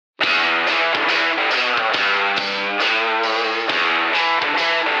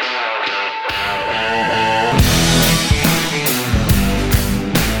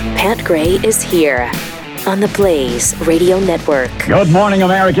Gray is here on the Blaze Radio Network. Good morning,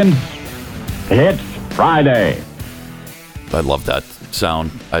 Americans. It's Friday. I love that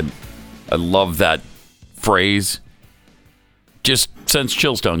sound. I love that phrase. Just sends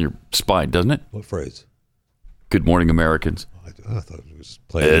chills down your spine, doesn't it? What phrase? Good morning, Americans. I thought it was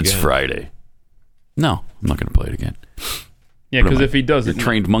playing again. It's Friday. No, I'm not going to play it again. Yeah, because if he does it,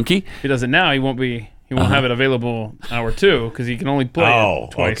 trained monkey. If he does it now, he won't have it available hour 2 because he can only play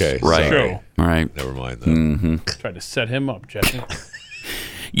it twice. Okay, right. Show. Right. Never mind that. Mm-hmm. Tried to set him up, Jesse.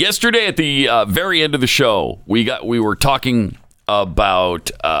 Yesterday at the very end of the show, we were talking about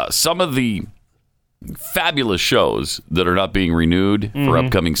some of the fabulous shows that are not being renewed for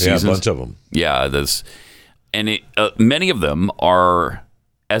upcoming seasons. Yeah, a bunch of them. Yeah, many of them are,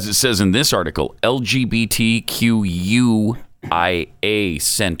 as it says in this article, LGBTQIA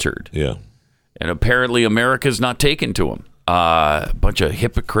centered. Yeah. And apparently America's not taken to them. A bunch of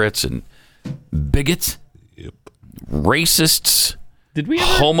hypocrites and bigots, racists, Did we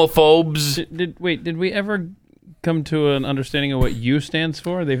ever, homophobes. Did we ever come to an understanding of what U stands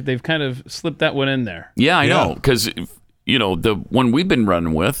for? They've kind of slipped that one in there. Yeah, I know, because the one we've been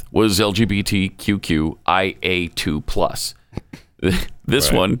running with was LGBTQIA2+.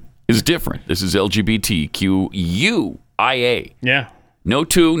 This one is different. This is LGBTQUIA. Yeah. No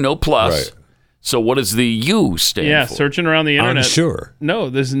 2, no plus. Right. So what does the U stand Yeah, for? searching around the internet. Unsure. No,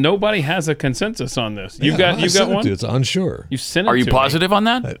 nobody has a consensus on this. You got one? It's unsure. You sent it Are you to me. positive on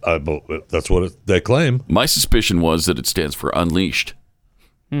that? That's what they claim. My suspicion was that it stands for unleashed.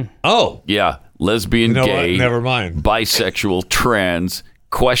 Oh. Yeah, lesbian, gay, what? Never mind. bisexual, trans,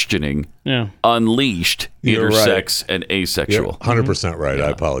 questioning, Yeah. unleashed, You're intersex, and asexual. 100% right. I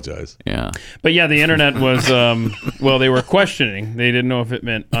apologize. Yeah. But yeah, the internet was, they were questioning. They didn't know if it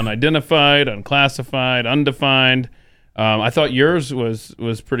meant unidentified, unclassified, undefined. I thought yours was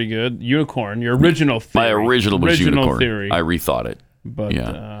pretty good. Unicorn, your original theory. My original was unicorn. Theory. I rethought it. But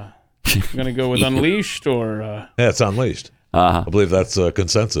I'm going to go with unleashed or... Yeah, it's unleashed. I believe that's a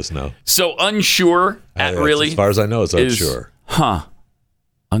consensus now. So unsure, really? As far as I know, it's unsure.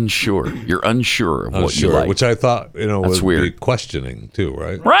 Unsure. You're unsure of what you like. Which I thought, was weird. questioning too,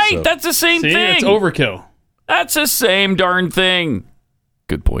 right? Right, So- that's the same See, thing. it's overkill. That's the same darn thing.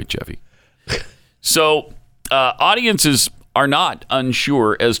 Good point, Jeffy. So, audiences are not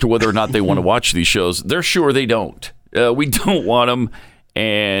unsure as to whether or not they want to watch these shows. They're sure they don't. We don't want them,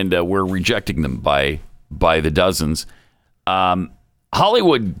 and we're rejecting them by the dozens.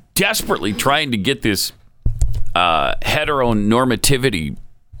 Hollywood desperately trying to get this heteronormativity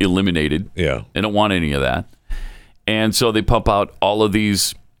eliminated. Yeah. They don't want any of that. And so they pump out all of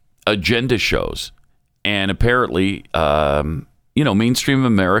these agenda shows. And apparently, mainstream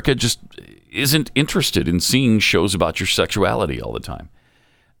America just isn't interested in seeing shows about your sexuality all the time.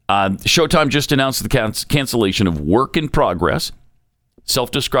 Showtime just announced the cancellation of Work in Progress,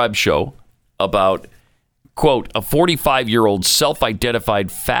 self-described show about, quote, a 45-year-old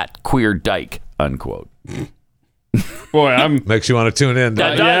self-identified fat queer dyke, unquote. Boy, Makes you want to tune in.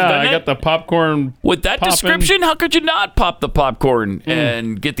 That doesn't it? does, doesn't I it? got the popcorn. With that popping. description, how could you not pop the popcorn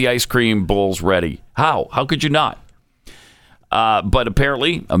and get the ice cream bowls ready? How? How could you not? But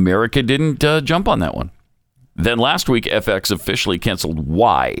apparently, America didn't jump on that one. Then last week, FX officially canceled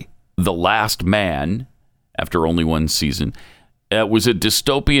Y, The Last Man, after only one season. It was a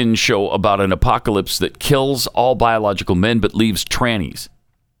dystopian show about an apocalypse that kills all biological men but leaves trannies.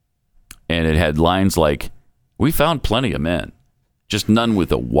 And it had lines like, "We found plenty of men, just none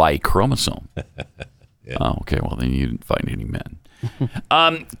with a Y chromosome." Yeah. Oh, okay. Well, then you didn't find any men.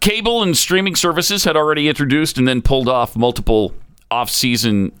 Cable and streaming services had already introduced and then pulled off multiple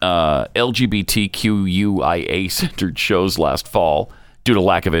off-season LGBTQIA-centered shows last fall due to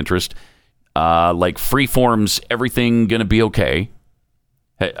lack of interest, like Freeform's Everything Gonna Be Okay.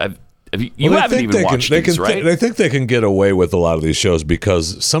 You haven't even watched these, right? They think they can get away with a lot of these shows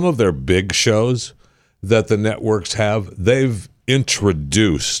because some of their big shows that the networks have, they've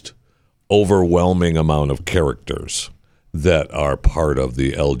introduced overwhelming amount of characters that are part of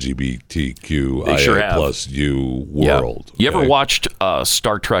the LGBTQIA plus U world. You ever watched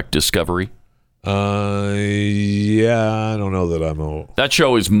Star Trek Discovery? Yeah, I don't know that That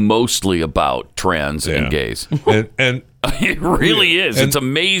show is mostly about trans and gays. and it really is. It's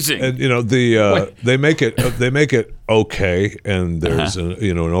amazing. And they make it okay, and there's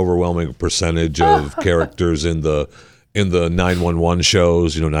an overwhelming percentage of characters in the 911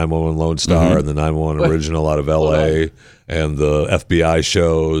 shows, 911 Lone Star and the 911 Original out of LA, and the FBI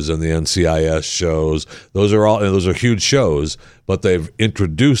shows and the NCIS shows. Those are huge shows, but they've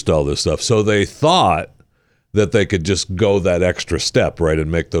introduced all this stuff. So they thought that they could just go that extra step, right,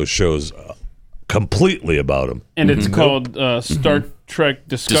 and make those shows completely about them. And it's called Star Trek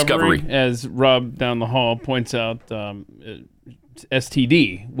Discovery, as Rob down the hall points out.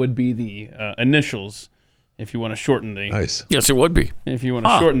 STD would be the initials if you want to shorten the. Nice. Yes, it would be. If you want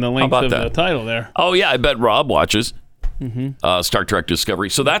to shorten the length of the title there. Oh yeah, I bet Rob watches Star Trek Discovery.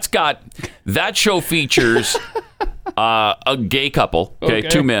 So that show features a gay couple, okay,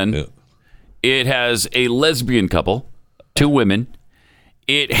 2 men. Yeah. It has a lesbian couple, 2 women.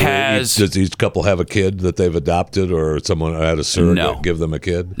 It has. Does each couple have a kid that they've adopted, or someone had a surrogate give them a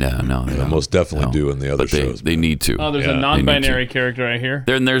kid? No. They most definitely do in the other shows. They need to. Oh, there's a non-binary character I hear.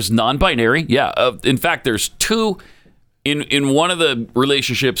 Then there's non-binary. Yeah. In fact, there's 2. In one of the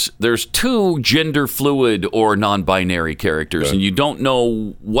relationships, there's 2 gender fluid or non-binary characters, and you don't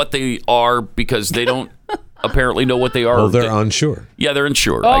know what they are because they don't apparently know what they are. Well, they're unsure. Yeah, they're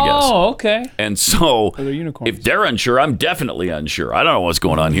unsure, I guess. Oh, okay. And so they're unicorns. If they're unsure, I'm definitely unsure. I don't know what's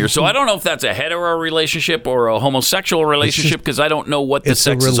going on here. So I don't know if that's a hetero relationship or a homosexual relationship because I don't know what the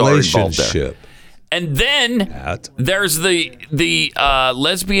sexes are involved there. And then there's the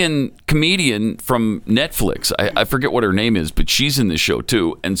lesbian comedian from Netflix. I forget what her name is, but she's in this show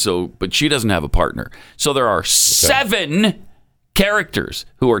too. And so, but she doesn't have a partner. So there are 7 characters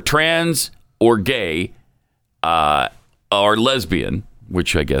who are trans or gay, or lesbian,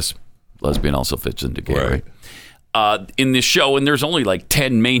 which I guess lesbian also fits into gay, right? In this show, and there's only like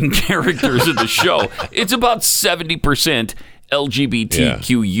 10 main characters in the show. It's about 70%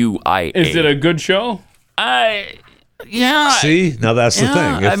 LGBTQIA. Is it a good show? Yeah. See, now that's the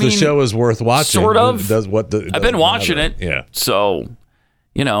thing. If the show is worth watching, sort of. I've been watching it. Yeah. So,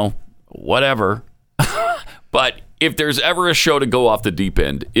 whatever. But if there's ever a show to go off the deep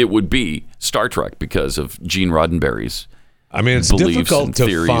end, it would be Star Trek because of Gene Roddenberry's. I mean, it's difficult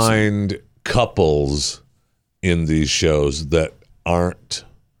to find couples in these shows that aren't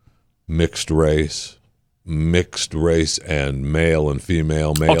mixed race and male and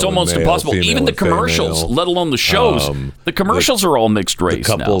female. It's almost impossible. Even the commercials, let alone the shows. The commercials are all mixed race.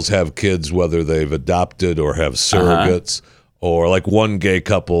 The couples have kids, whether they've adopted or have surrogates. Or like one gay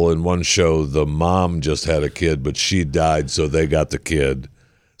couple in one show, the mom just had a kid, but she died, so they got the kid.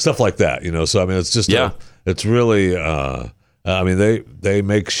 Stuff like that, So I mean, it's just it's really. I mean, they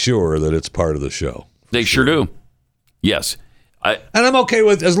make sure that it's part of the show. They sure do. Yes, and I'm okay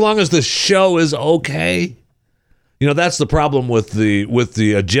with as long as the show is okay. That's the problem with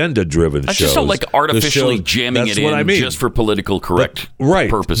the agenda-driven shows. I just don't like artificially jamming it in just for political correct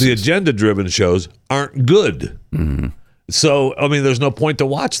purposes. The agenda-driven shows aren't good. Mm-hmm. So, I mean, there's no point to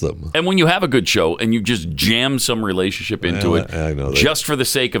watch them. And when you have a good show and you just jam some relationship into it, I know just for the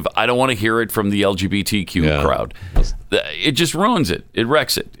sake of, I don't want to hear it from the LGBTQ crowd, it just ruins it. It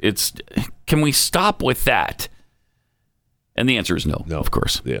wrecks it. Can we stop with that? And the answer is no, of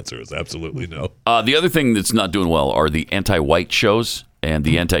course. The answer is absolutely no. The other thing that's not doing well are the anti-white shows and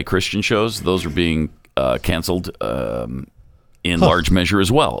the anti-Christian shows. Those are being canceled in large measure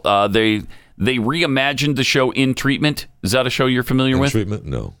as well. They reimagined the show In Treatment. Is that a show you're familiar with? In Treatment?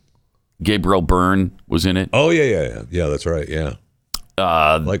 No. Gabriel Byrne was in it. Oh, yeah. Yeah, that's right, yeah.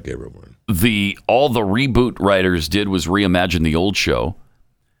 I like Gabriel Byrne. All the reboot writers did was reimagine the old show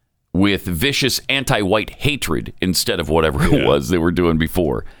with vicious anti-white hatred instead of whatever it was they were doing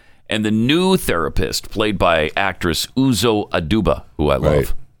before. And the new therapist, played by actress Uzo Aduba, who I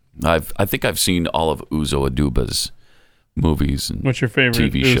love. I think I've seen all of Uzo Aduba's movies and what's your favorite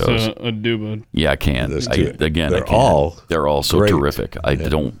TV shows. Aduba? Yeah, I can't. They're all so terrific. I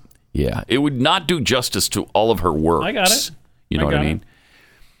don't. Yeah, it would not do justice to all of her works. I got it. You know what I mean?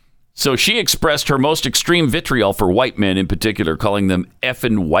 So she expressed her most extreme vitriol for white men in particular, calling them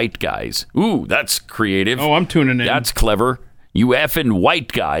effing white guys. Ooh, that's creative. Oh, I'm tuning in. That's clever. You effing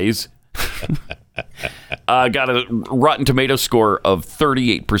white guys. Got a Rotten Tomato score of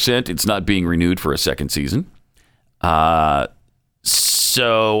 38%. It's not being renewed for a second season.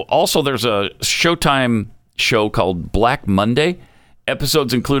 So also there's a Showtime show called Black Monday.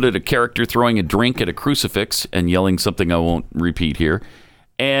 Episodes included a character throwing a drink at a crucifix and yelling something I won't repeat here,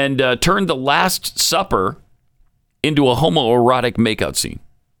 and turned The Last Supper into a homoerotic makeout scene.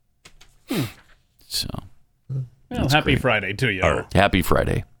 So, well, happy Friday to you. Happy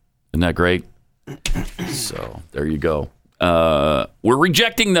Friday. Isn't that great? So there you go. We're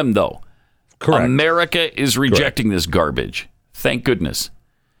rejecting them though. Correct. America is rejecting this garbage. Thank goodness.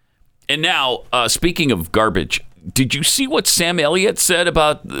 And now, speaking of garbage, did you see what Sam Elliott said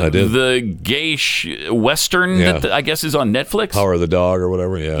about the gay Western that I guess is on Netflix? Power of the Dog or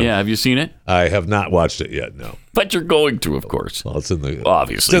whatever, yeah. Yeah, have you seen it? I have not watched it yet, no. But you're going to, of course. Well, it's in the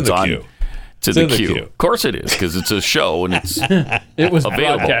obviously it's in the queue. It's in the queue. Of course it is, because it's a show and it's It was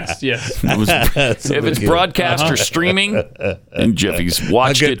available. broadcast, yes. If it's broadcast or streaming, and Jeffy's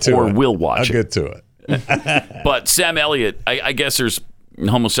watched it or will watch I'll it. get to it. But Sam Elliott, I guess there's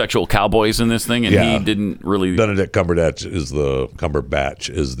homosexual cowboys in this thing, and Yeah. he didn't really. Benedict Cumberbatch is the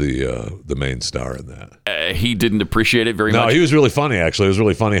main star in that. He didn't appreciate it very No, much. he was really funny. Actually, it was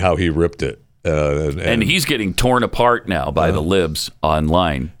really funny how he ripped it. And he's getting torn apart now by the libs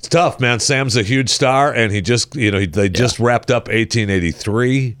online. It's tough, man. Sam's a huge star, and he just, they just wrapped up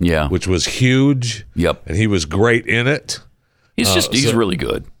 1883, Yeah. which was huge. Yep. And he was great in it. He's really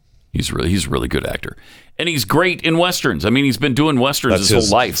good. He's a really good actor. And he's great in Westerns. I mean, he's been doing Westerns his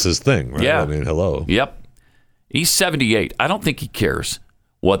whole life. That's his thing, right? Yeah. I mean, hello. Yep. He's 78. I don't think he cares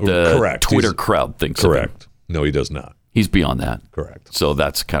what the Correct. Twitter crowd thinks of him. Correct. No, he does not. He's beyond that. Correct. So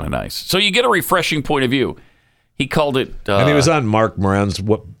that's kind of nice. So you get a refreshing point of view. He called it... And he was on Mark Moran's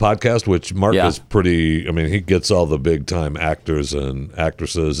podcast, which Mark Yeah. is pretty... I mean, he gets all the big-time actors and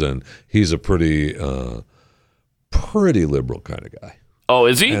actresses, and he's a pretty liberal kind of guy. Oh,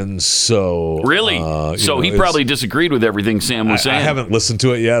 is he? And so... Really? He it's- probably disagreed with everything Sam was saying. I haven't listened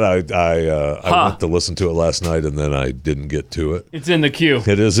to it yet. I went to listen to it last night, and then I didn't get to it. It's in the queue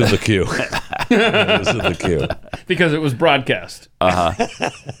It is in the queue. It is in the queue. because it was broadcast.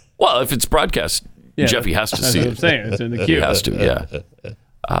 Well, if it's broadcast, Yeah, Jeffy has to that's see what it. I'm saying. It's in the He queue. has to,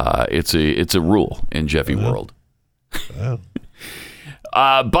 yeah. It's a rule in Jeffy world.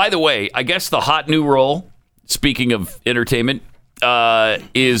 By the way, I guess the hot new role, speaking of entertainment,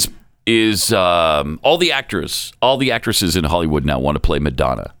 is all the actresses in Hollywood now want to play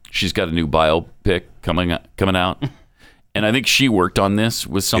Madonna. She's got a new biopic coming out. And I think she worked on this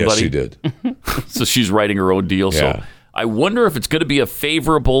with somebody. Yes, she did. So she's writing her own deal. Yeah. So I wonder if it's going to be a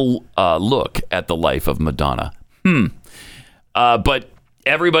favorable look at the life of Madonna. But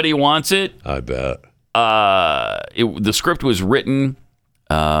everybody wants it. I bet. The script was written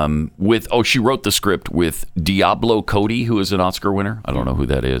she wrote the script with Diablo Cody, who is an Oscar winner. I don't know who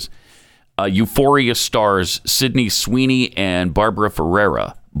that is. Euphoria stars Sydney Sweeney and Barbara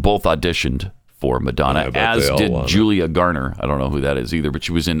Ferreira both auditioned for Madonna, I bet as they all did want it. Julia Garner. I don't know who that is either, but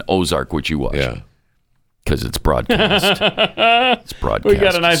she was in Ozark, which you watched. Yeah. Because it's broadcast. It's broadcast. We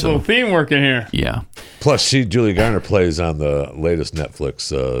got a nice so- little theme working here. Yeah. Plus, Julia Garner plays on the latest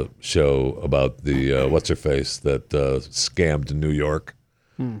Netflix show about the what's-her-face that scammed in New York.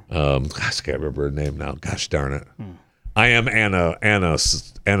 Gosh, I can't remember her name now. Gosh darn it. I am Anna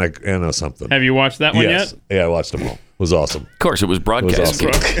something. Have you watched that one Yes. yet? Yeah, I watched them all. It was awesome. Of course, it was broadcast. awesome.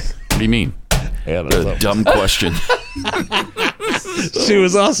 What do you mean? Anna A something. dumb question. She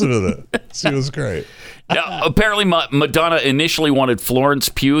was awesome in it. She was great. Now, apparently, Madonna initially wanted Florence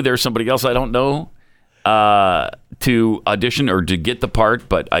Pugh. There's somebody else I don't know to audition or to get the part,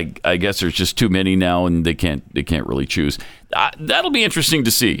 but I guess there's just too many now, and they can't really choose. That'll be interesting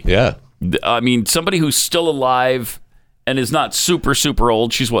to see. Yeah. I mean, somebody who's still alive and is not super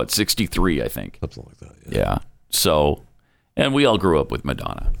old. She's what, 63, I think. Something like that. Yeah. So, and we all grew up with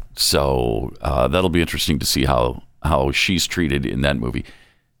Madonna, so that'll be interesting to see how she's treated in that movie,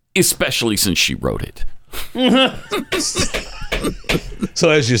 especially since she wrote it. So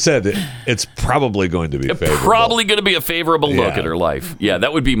as you said, it's probably going to be favorable. Probably going to be a favorable look Yeah. at her life. Yeah,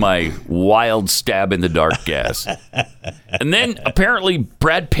 that would be my wild stab in the dark guess. And then apparently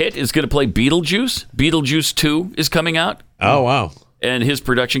Brad Pitt is going to play Beetlejuice. Beetlejuice 2 is coming out, Oh, wow. and his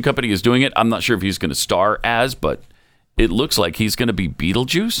production company is doing it. I'm not sure if he's going to star as, but it looks like he's going to be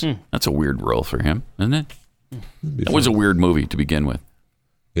Beetlejuice. That's a weird role for him, isn't it? That was a weird movie to begin with.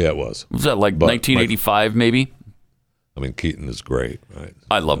 Yeah, it was. Was that like But 1985 maybe? I mean, Keaton is great, right?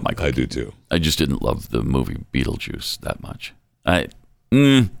 I love Michael. I do too. I just didn't love the movie Beetlejuice that much. I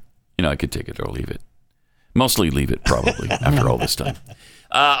could take it or leave it. Mostly leave it, probably, after all this time.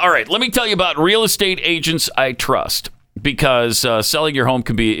 All right, let me tell you about real estate agents I trust, because selling your home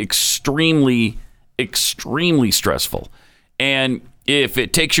can be extremely, extremely stressful. And if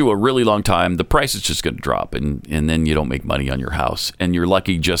it takes you a really long time, the price is just going to drop, and then you don't make money on your house, and you're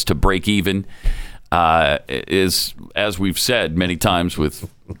lucky just to break even. Is, as we've said many times with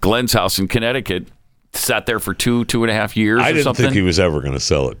Glenn's house in Connecticut, sat there for 2.5 years I or didn't something. think he was ever going to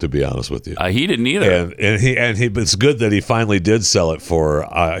sell it, to be honest with you. He didn't either. And he. But it's good that he finally did sell it for.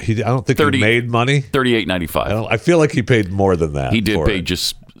 I don't think 30 he made money. $38.95. I feel like he paid more than that. He did for pay it.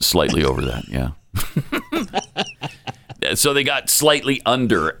 just slightly over that, yeah. So they got slightly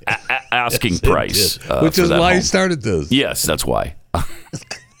under asking price. Which for is that why he home. started this. Yes, that's why.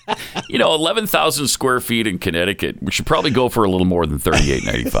 11,000 square feet in Connecticut. We should probably go for a little more than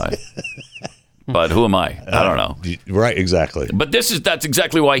 $38.95. But who am I? I don't know. Right, exactly. But that's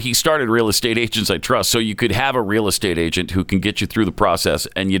exactly why he started Real Estate Agents I Trust, so you could have a real estate agent who can get you through the process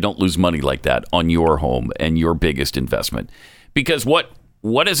and you don't lose money like that on your home and your biggest investment. Because what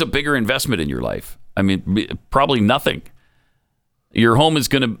is a bigger investment in your life? I mean, probably nothing. Your home is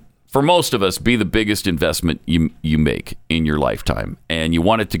going to, for most of us, be the biggest investment you make in your lifetime. And you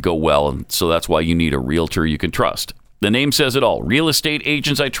want it to go well, and so that's why you need a realtor you can trust. The name says it all.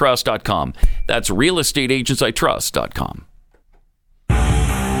 RealestateAgentsITrust.com. That's RealestateAgentsITrust.com.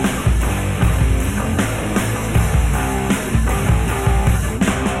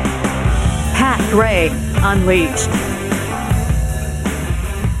 Pat Gray Unleashed.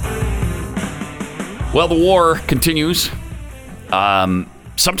 Well, the war continues.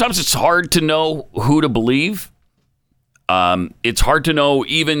 Sometimes it's hard to know who to believe. It's hard to know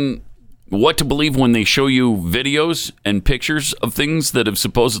even what to believe when they show you videos and pictures of things that have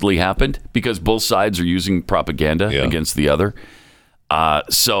supposedly happened, because both sides are using propaganda against the other.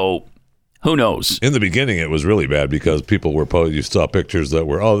 So who knows? In the beginning, it was really bad because people were you saw pictures that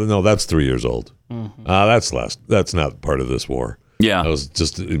were, oh, no, that's 3 years old. Mm-hmm. That's not part of this war. Yeah. It was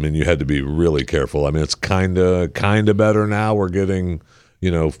just, I mean, you had to be really careful. I mean, it's kind of better now. We're getting,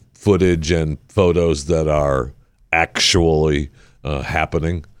 footage and photos that are actually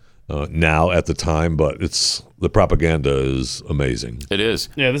happening now at the time, but the propaganda is amazing. It is.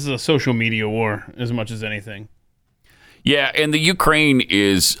 Yeah, this is a social media war as much as anything. Yeah, and the Ukraine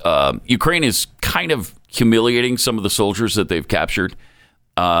is kind of humiliating some of the soldiers that they've captured,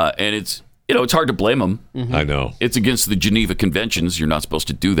 and it's hard to blame them. Mm-hmm. I know it's against the Geneva Conventions. You're not supposed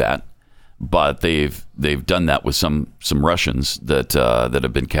to do that, but they've done that with some Russians that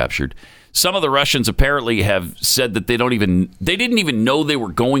have been captured. Some of the Russians apparently have said that they didn't even know they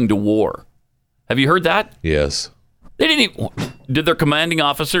were going to war. Have you heard that? Yes. They didn't even, did their commanding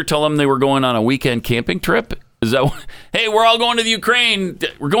officer tell them they were going on a weekend camping trip? Is that hey, we're all going to the Ukraine.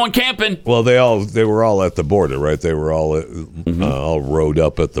 We're going camping. Well, they were all at the border, right? They were all rowed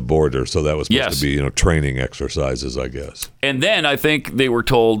up at the border, so that was supposed to be training exercises, I guess. And then I think they were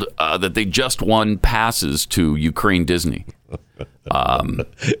told that they just won passes to Ukraine Disney.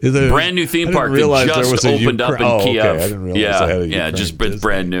 Brand new theme park that just opened up in Kiev. Okay. I didn't realize just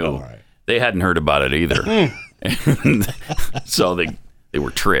brand new. Right. They hadn't heard about it either, so they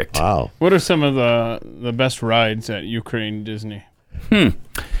were tricked. Wow. What are some of the best rides at Ukraine Disney?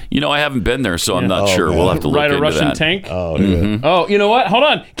 I haven't been there, so I'm not sure. Man. We'll have to look into that. Ride a Russian tank? Oh, yeah. Oh, you know what? Hold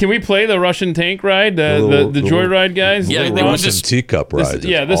on. Can we play the Russian tank ride? The Joyride guys? Yeah, the they Russian was teacup ride.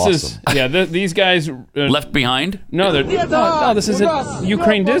 These guys Left Behind. No, this is at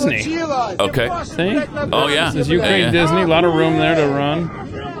Ukraine Disney. Okay. See? Oh yeah, This is Ukraine Disney. A lot of room there to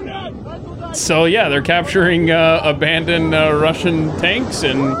run. So yeah, they're capturing abandoned Russian tanks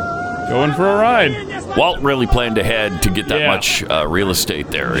and going for a ride. Walt really planned ahead to get that much real estate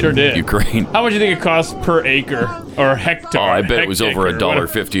there in Ukraine. How much do you think it costs per acre or hectare? Oh, I bet it was over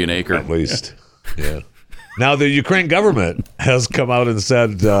 $1.50 an acre. At least. Yeah. Now, the Ukraine government has come out and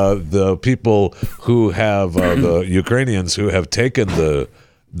said the people who have, the Ukrainians who have taken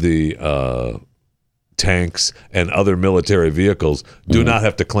the tanks and other military vehicles do not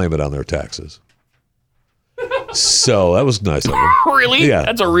have to claim it on their taxes. So that was nice of them. Really? Yeah.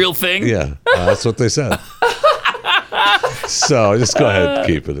 That's a real thing? Yeah, that's what they said. So just go ahead and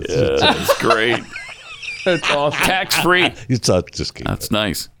keep it. It's great. That's awesome. Tax-free. Just keep That's it.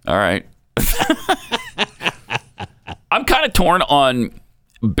 nice. All right. I'm kind of torn on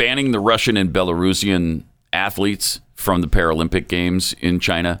banning the Russian and Belarusian athletes from the Paralympic Games in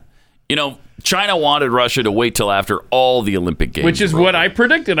China. China wanted Russia to wait till after all the Olympic Games. Which is what I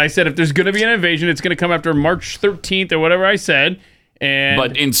predicted. I said if there's going to be an invasion, it's going to come after March 13th or whatever I said.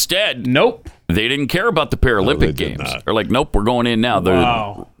 But instead, nope. They didn't care about the Paralympic Games. They're like, nope, we're going in now.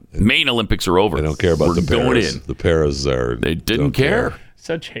 Wow. The main Olympics are over. They don't care about the Paras. Going in. The Paras are. They didn't care.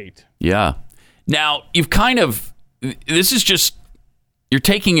 Such hate. Yeah. Now, you've this is just, you're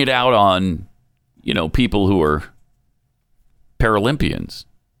taking it out on, people who are Paralympians,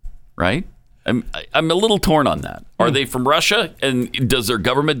 right? I'm a little torn on that. Are they from Russia, and does their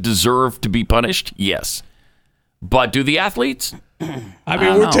government deserve to be punished? Yes. But do the athletes? I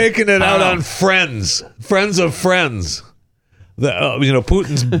mean, we're taking it out on friends of friends.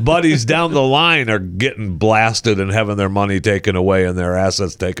 Putin's buddies down the line are getting blasted and having their money taken away and their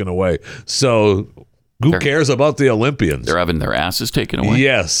assets taken away. So who cares about the Olympians? They're having their asses taken away?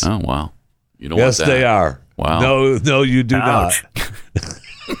 Yes. Oh, wow. You don't want that. Yes, they are. Wow. No, you do Ouch. not.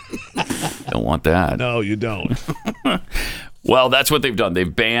 Don't want that. No, you don't. Well, that's what they've done.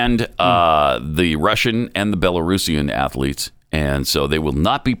 They've banned the Russian and the Belarusian athletes, And so they will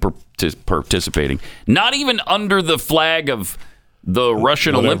not be participating, not even under the flag of the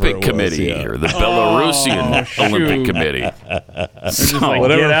Russian Olympic Committee or the Belarusian Olympic Committee.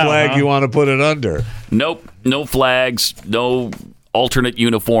 Whatever flag you want to put it under. Nope. No flags, no alternate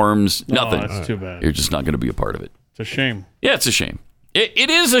uniforms, nothing. That's too bad. You're just not going to be a part of it. It's a shame. Yeah, it's a shame. It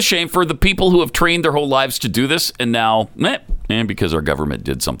is a shame for the people who have trained their whole lives to do this, and now, and because our government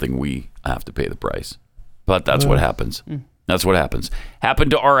did something, we have to pay the price. But that's what happens. That's what happens.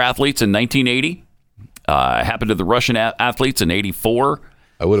 Happened to our athletes in 1980. Happened to the Russian athletes in 84.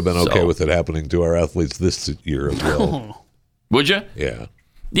 I would have been okay with it happening to our athletes this year as well. Would you? Yeah.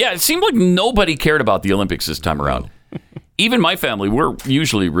 Yeah, it seemed like nobody cared about the Olympics this time around. Even my family, we're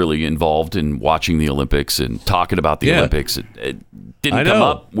usually really involved in watching the Olympics and talking about the Olympics. It didn't come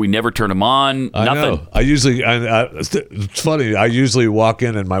up. We never turned them on. Nothing. I know. It's funny. I usually walk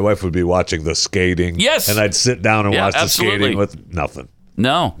in and my wife would be watching the skating. Yes. And I'd sit down and watch absolutely. the skating with nothing.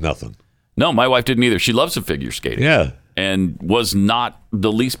 No. Nothing. No, my wife didn't either. She loves the figure skating. Yeah. And was not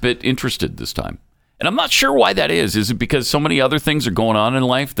the least bit interested this time. And I'm not sure why that is. Is it because so many other things are going on in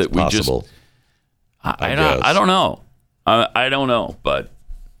life that we Possible. just... I don't know. I don't know, but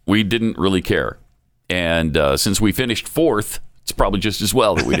we didn't really care. And since we finished fourth, it's probably just as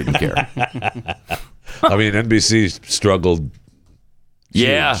well that we didn't care. I mean, NBC struggled.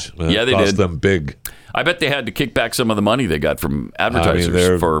 Yeah. Huge. Yeah, they cost did. them big. I bet they had to kick back some of the money they got from advertisers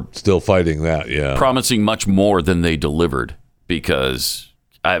they're for still fighting that, yeah. promising much more than they delivered because,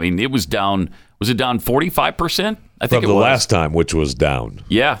 I mean, it was down. Was it down 45%? I think From the last time, which was down.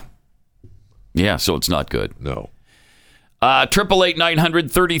 Yeah. Yeah, so it's not good. No.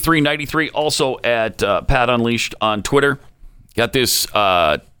 888-900-3393. Also at Pat Unleashed on Twitter. Got this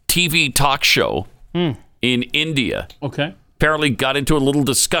TV talk show in India. Okay. Apparently got into a little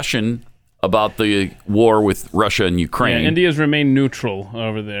discussion about the war with Russia and Ukraine. Yeah, India's remained neutral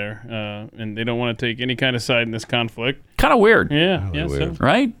over there, and they don't want to take any kind of side in this conflict. Kind of weird. Yeah, weird. So.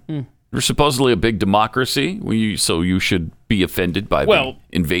 Right? We're supposedly a big democracy, so you should be offended by the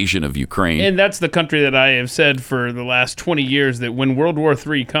invasion of Ukraine. And that's the country that I have said for the last 20 years that when World War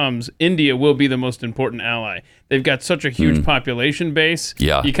III comes, India will be the most important ally. They've got such a huge population base.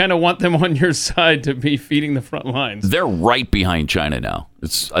 Yeah. You kind of want them on your side to be feeding the front lines. They're right behind China now.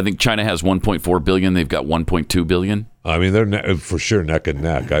 I think China has 1.4 billion. They've got 1.2 billion. I mean, they're for sure neck and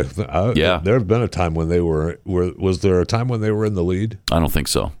neck. Yeah. There have been a time when they were. Was there a time when they were in the lead? I don't think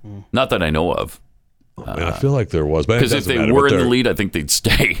so. Not that I know of. I mean, I feel like there was. Because if they were in the lead, I think they'd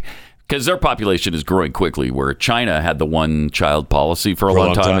stay. Because their population is growing quickly, where China had the one-child policy for a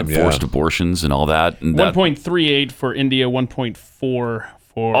long time and forced abortions and all that. And 1.38 for India, 1.4 for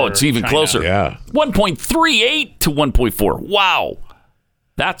it's even China. closer. Yeah. 1.38 to 1.4. Wow.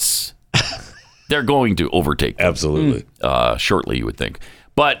 They're going to overtake them. Absolutely. Shortly, you would think.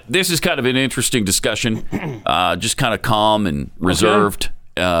 But this is kind of an interesting discussion, just kind of calm and reserved.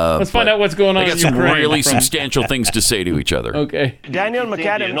 Let's find out what's going on. They got in some Ukraine really substantial things to say to each other. Okay. Daniel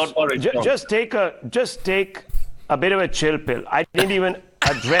McAdams, just take a bit of a chill pill. I didn't even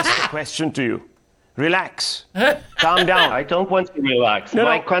address the question to you. Relax. Calm down. I don't want to relax.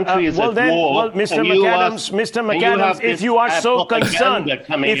 My country is at war. Well, Mr. McAdams, if you are so concerned,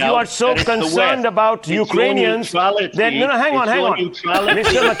 about Ukrainians, then hang on.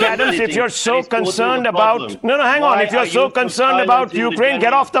 Mr. McAdams, if you're so concerned about if you're so concerned about Ukraine,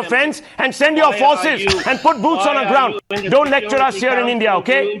 get off the fence and send your forces and put boots on the ground. Don't lecture us here in India,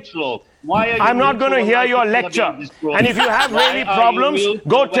 okay? I'm not going to hear your lecture. And if you have really problems,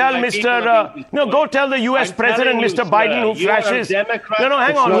 go tell the U.S. President, Mr. Biden, who flashes.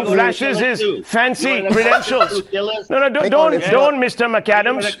 Who flashes his fancy credentials. Don't, Mr.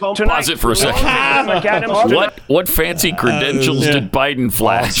 McAdams. Tonight. Pause it for a second. McAdams. What fancy credentials did Biden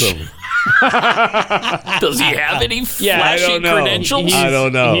flash? Awesome. Does he have any flashy I don't know. credentials? I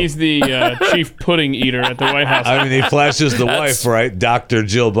don't know. He's the chief pudding eater at the White House. I mean, he flashes the wife, right? Dr.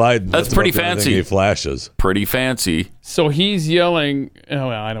 Jill Biden. That's pretty about the only fancy. thing He flashes. Pretty fancy. So he's yelling. Oh,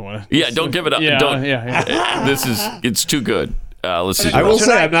 well, I don't want to. Yeah, don't give it up. Yeah, Don't. yeah. It's too good. Let's see. I will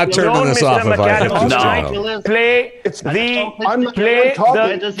say I'm not turning this off if I have to. No. Play the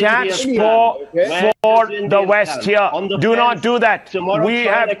catch for the West here. Do not do that. We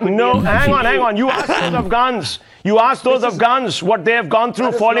have no. Hang on. You ask those of guns what they have gone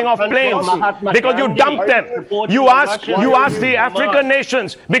through falling off planes because you dumped them. You ask the African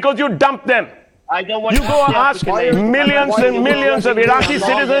nations because you dumped them. I don't want You go ask millions and millions of Iraqi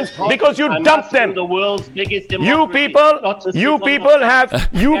citizens because you dumped them. The world's biggest You people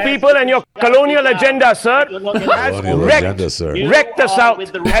and your colonial agenda, sir, has wrecked the South,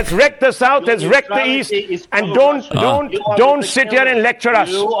 has wrecked the South, has wrecked the East, and don't sit here and lecture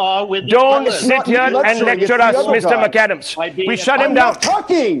us. Don't sit here and lecture us, Mr. McAdams. We shut him down.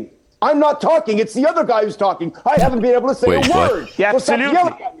 I'm not talking. It's the other guy who's talking. I haven't been able to say a word. Yeah, absolutely.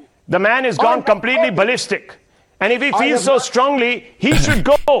 The man has gone completely ballistic. And if he feels so strongly, he should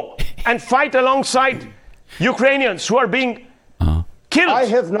go and fight alongside Ukrainians who are being killed. I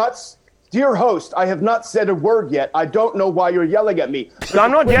have not, dear host, I have not said a word yet. I don't know why you're yelling at me.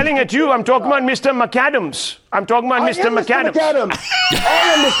 I'm not yelling at you. I'm talking about Mr. McAdams. I'm talking about Mr. McAdams. I am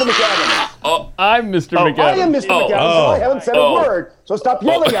Mr. McAdams. Oh, I'm Mr. McAdams. I am Mr. McAdams, so I haven't said a word. So stop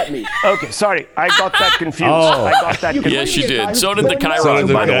yelling at me. Okay, sorry. I got that confused. Yes, you did. So did the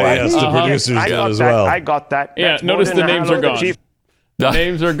Chiron, by the way. Yes, the producers did as well. I got that. Yeah, notice the names are gone. The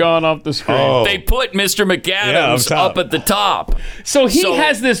names are gone off the screen. They put Mr. McAdams up at the top. So he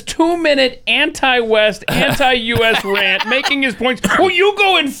has this 2-minute anti-West, anti-U.S. rant, making his points. Well, you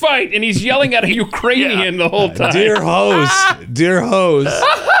go and fight, and he's yelling at a Ukrainian the whole time. Dear host,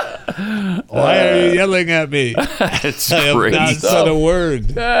 why are you yelling at me? It's I have not said a word.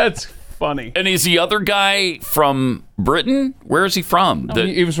 That's funny. And is the other guy from Britain? Where is he from?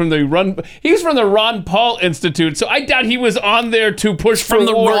 He was from the Ron Paul Institute, so I doubt he was on there to push for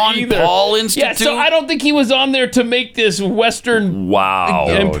the war Ron either. Paul Institute? Yeah, so I don't think he was on there to make this Western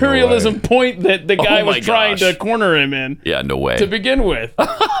imperialism point that the guy was trying to corner him in. Yeah, no way. To begin with.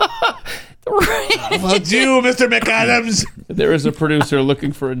 Well, you, Mr. McAdams. There is a producer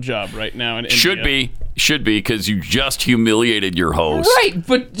looking for a job right now in India. Should be, because you just humiliated your host. Right,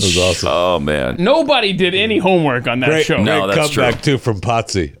 but that was awesome. Oh, man. Nobody did any homework on that show. No, that's true. Comeback, too, from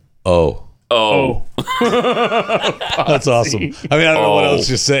Potsy. That's awesome. I mean, I don't know what else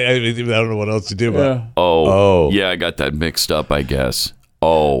you say. I don't know what else to do. But Yeah, I got that mixed up, I guess. I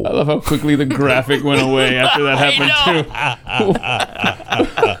love how quickly the graphic went away after that happened,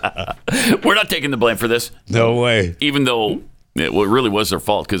 too. We're not taking the blame for this. No way. Even though it really was their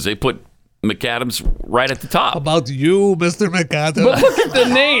fault, because they put McAdams right at the top. How about you, Mr. McAdams? But look at the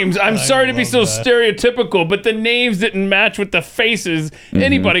names. I'm sorry to be so stereotypical, but the names didn't match with the faces.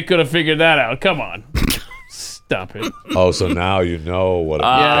 Anybody could have figured that out. Come on. Stop it. Oh, so now you know what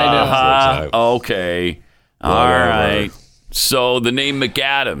I know. Okay. All right. So the name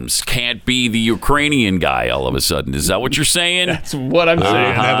McAdams can't be the Ukrainian guy all of a sudden. Is that what you're saying? That's what I'm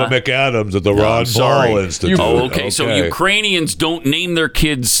saying. Have a McAdams at the Ron Paul Institute. Okay. So Ukrainians don't name their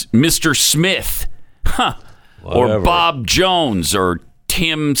kids Mr. Smith, or Bob Jones, or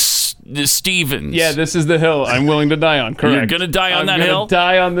Tim Stevens. Yeah, this is the hill I'm willing to die on. Correct. You're going to die on that hill? I'm going to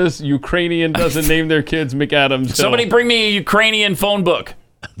die on this. Ukrainian doesn't name their kids McAdams. Somebody bring me a Ukrainian phone book.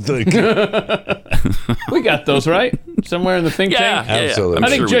 We got those, right? Somewhere in the think tank? Absolutely. I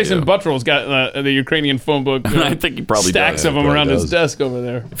think Jason Buttrell's got the Ukrainian phone book. I think he probably stacks of them around his desk over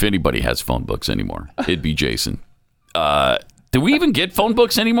there. If anybody has phone books anymore, it'd be Jason. Do we even get phone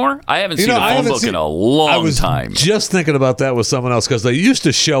books anymore? I haven't seen a phone book in a long time. Just thinking about that with someone else, because they used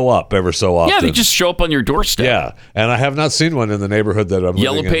to show up ever so often. Yeah, they just show up on your doorstep. Yeah, and I have not seen one in the neighborhood that I'm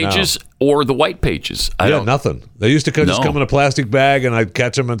Yellow living in Pages now. or the White Pages. Nothing. They used to just come in a plastic bag, and I'd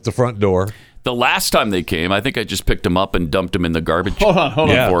catch them at the front door. The last time they came, I think I just picked them up and dumped them in the garbage hold on,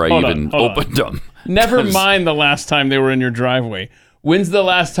 before I even opened them. Never mind the last time they were in your driveway. When's the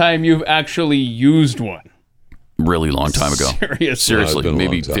last time you've actually used one? Really long time ago. Seriously,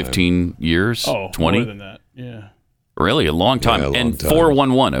 maybe 15 years, 20? More than that, yeah. Really, a long time. Yeah, a long and time.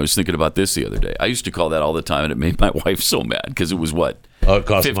 411, I was thinking about this the other day. I used to call that all the time, and it made my wife so mad, because it was what? It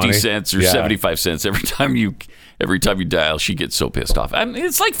cost 50 money? cents or 75 cents every time you dial. She gets so pissed off. I mean,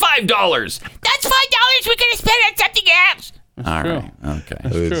 it's like $5. That's $5 we could have spent on something else. All right. Okay.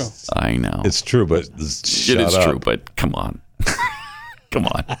 That's true. I know. It's true, but It is true, but come on. Come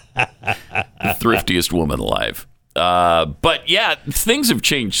on. The thriftiest woman alive. But yeah, things have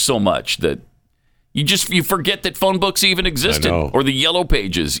changed so much that you forget that phone books even existed, or the Yellow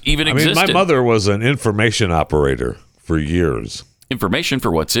Pages even existed. My mother was an information operator for years. Information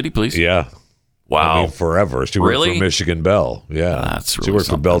for what city, please? Yeah. Wow. I mean, forever. She worked for Michigan Bell. Yeah. That's really She worked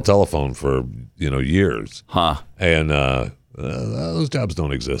something. for Bell Telephone for, years. Huh. And those jobs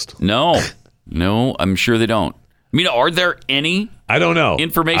don't exist. No, I'm sure they don't. I mean, are there any? I don't know.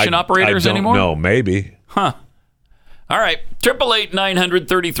 Information operators anymore? No, maybe. Huh. All right.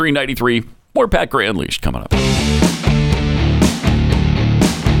 888-900-3393. More Pat Gray Unleashed coming up.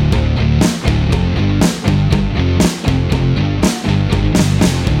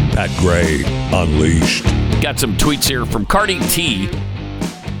 Pat Gray Unleashed. Got some tweets here from Cardi T.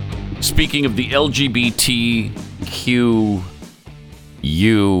 Speaking of the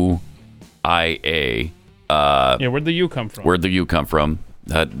LGBTQUIA, where'd the U come from? Where'd the U come from?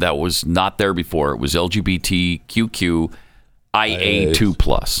 That was not there before. It was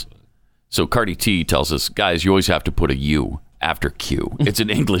LGBTQIA2+. So Cardi T tells us, guys, you always have to put a U after Q. It's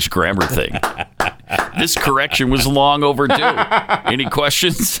an English grammar thing. This correction was long overdue. Any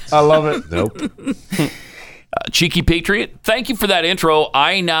questions? I love it. Nope. Cheeky Patriot, thank you for that intro.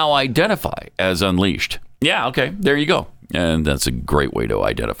 I now identify as Unleashed. Yeah, okay, there you go. And that's a great way to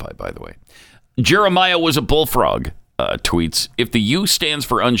identify, by the way. Jeremiah was a bullfrog. Tweets, if the U stands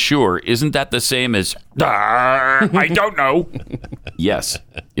for unsure, isn't that the same as I don't know? Yes,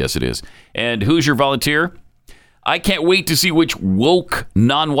 it is. And who's your volunteer? I can't wait to see which woke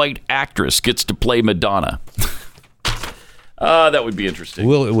non-white actress gets to play Madonna. That would be interesting.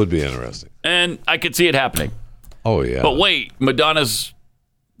 Well, it would be interesting. And I could see it happening. Oh, yeah. But wait, Madonna's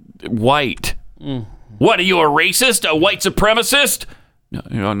white. What, are you a racist? A white supremacist?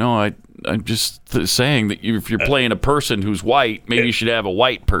 No, I'm just saying that if you're playing a person who's white, maybe you should have a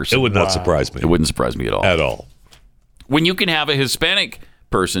white person. It would not surprise me. It wouldn't surprise me at all. At all. When you can have a Hispanic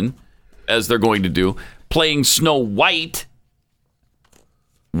person, as they're going to do, playing Snow White,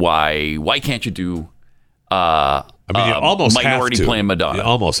 why can't you do you almost minority have to. playing Madonna? You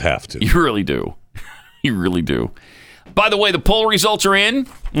almost have to. You really do. You really do. By the way, the poll results are in.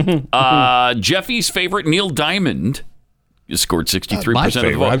 Jeffy's favorite, Neil Diamond, scored 63% of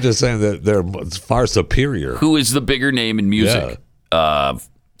the vote. I'm just saying that they're far superior. Who is the bigger name in music?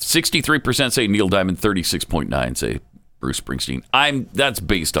 63% say Neil Diamond, 36.9% say Bruce Springsteen. That's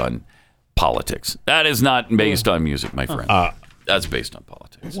based on politics. That is not based on music, my friend. That's based on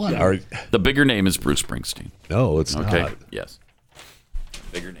politics. The bigger name is Bruce Springsteen. No, it's not. Yes.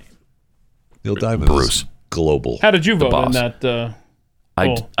 Bigger name. Neil Diamond Bruce. is global. How did you vote in that poll?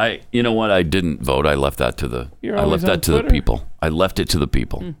 I you know what? I didn't vote. I left that to the the people. I left it to the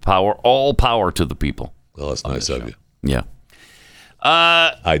people. All power to the people. Well, that's nice of you. Yeah.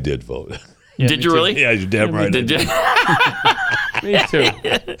 I did vote. Yeah, did you really? Yeah, you're damn right. Did you? Me too.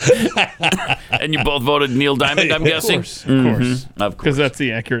 And you both voted Neil Diamond, I'm guessing? Of course. Because that's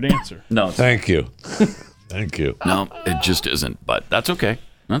the accurate answer. No. Thank you. Thank you. No, it just isn't, but that's okay.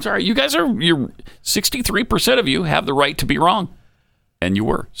 That's all right. You guys you're 63% of you have the right to be wrong. And you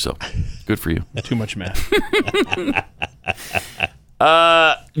were, so good for you. Too much math.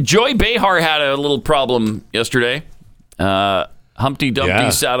 Joy Behar had a little problem yesterday. Humpty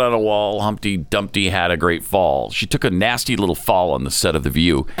Dumpty sat on a wall. Humpty Dumpty had a great fall. She took a nasty little fall on the set of The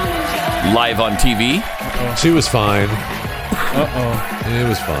View, live on TV. She was fine. Uh-oh. It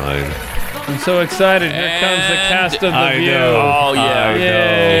was fine. I'm so excited. Here comes the cast of The View. Oh, yeah. I know,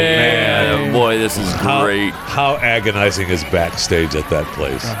 man. Boy, this is great. How agonizing is backstage at that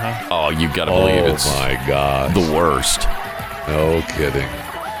place? Oh, you got to believe it's my God, the worst. No kidding.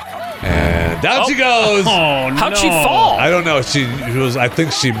 And down she goes. Oh, no. How'd she fall? I don't know. I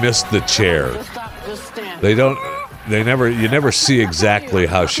think she missed the chair. You never see exactly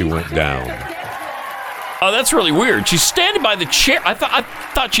how she went down. Oh, that's really weird. She's standing by the chair. I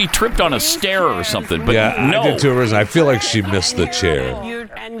thought she tripped on a stair or something, but no. I did too. I feel like she missed the chair.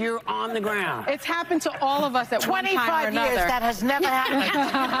 And you're on the ground. It's happened to all of us at one time or another. 25 years, that has never happened.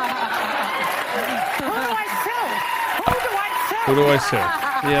 Who do I sue?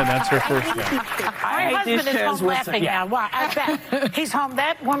 Yeah, that's her first one. My husband is home laughing now. Why? I bet. He's home.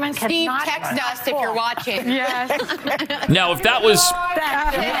 That woman cannot. Steve, text us if you're watching. Yes. Now, if that was...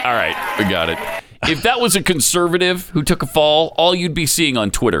 All right, we got it. If that was a conservative who took a fall, all you'd be seeing on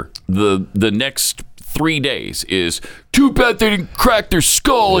Twitter the next 3 days is, too bad they didn't crack their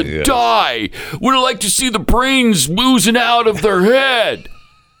skull and die. Would have liked to see the brains oozing out of their head.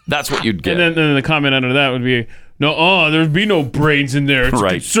 That's what you'd get. And then the comment under that would be, there'd be no brains in there. It's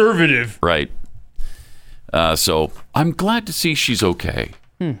conservative. Right. So I'm glad to see she's okay.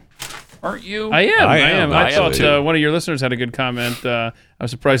 Aren't you? I am. I thought too. one of your listeners had a good comment. I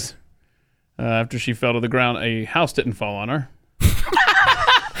was surprised after she fell to the ground, a house didn't fall on her.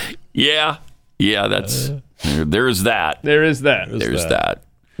 Yeah, that's there's that. There is that. There's that.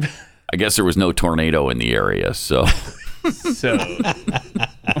 I guess there was no tornado in the area, so.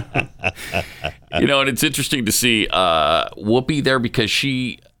 And it's interesting to see Whoopi there because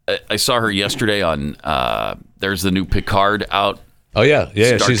I saw her yesterday on there's the new Picard out. Oh yeah,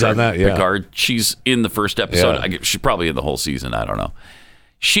 she's Trek on that. Yeah, Picard. She's in the first episode. She's probably in the whole season. I don't know.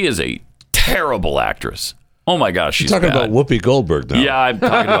 She is a terrible actress. Oh my gosh, she's You're talking bad. about Whoopi Goldberg now. Yeah, I'm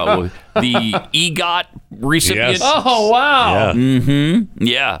talking about the EGOT recipient. Yes. Oh, wow. Yeah.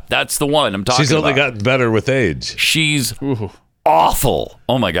 Yeah, that's the one I'm talking about. She's only gotten better with age. She's awful.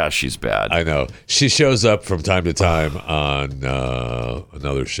 Oh my gosh, she's bad. I know. She shows up from time to time on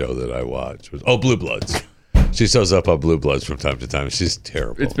another show that I watch. Blue Bloods. She shows up on Blue Bloods from time to time. She's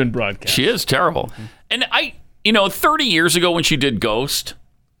terrible. It's been broadcast. She is terrible. And 30 years ago when she did Ghost.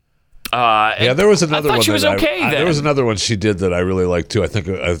 There was another I thought one. she was okay then. There was another one she did that I really liked too. I think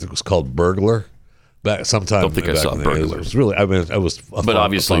it was called Burglar. Back sometime. Don't think I saw Burglar. It was really. I mean, it was. But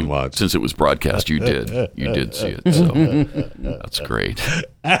obviously, fun watch. since it was broadcast, you did see it. So that's great.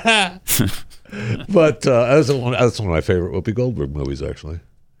 But that's one of my favorite Whoopi Goldberg movies, actually.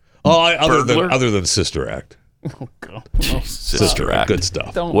 Other than Sister Act. Oh, God. Sister Act. Good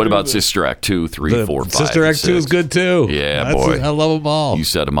stuff. What about Sister Act 2, 3, 4, 5? Sister Act 2 is good too. Yeah, boy. I love them all. You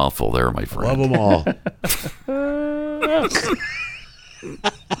said a mouthful there, my friend. Love them all.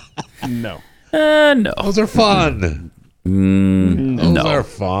 No. No. Those are fun. Those are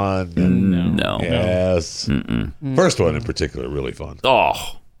fun. No. Yes. First one in particular, really fun.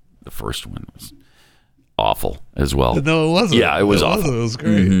 Oh, the first one was awful as well. No, it wasn't. Yeah, it was awful. It was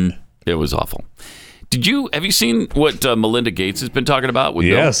great. It was awful. Have you seen what Melinda Gates has been talking about with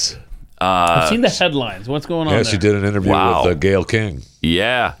Yes. Bill? I've seen the headlines. What's going on there? She did an interview with Gayle King.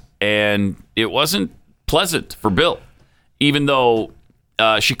 Yeah, and it wasn't pleasant for Bill, even though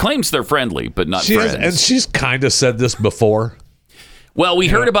she claims they're friendly, but not friends. And she's kind of said this before. Well, we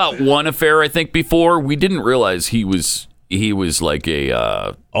heard about one affair, I think, before. We didn't realize he was like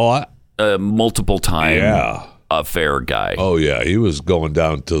a multiple time affair guy. Oh yeah, he was going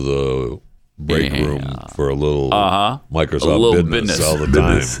down to the break room for a little Microsoft business all the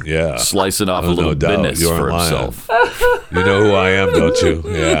time. Yeah, slicing off a little business for himself. You know who I am, don't you?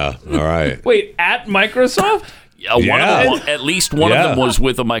 Yeah. All right. Wait, at Microsoft? One of them, at least one of them was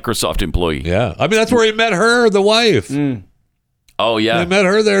with a Microsoft employee. Yeah, I mean that's where he met her, the wife. Oh yeah, he met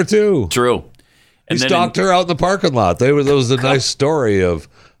her there too. True. And he stalked her out in the parking lot. There was a nice story of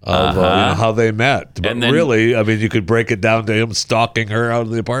how they met. But really, I mean, you could break it down to him stalking her out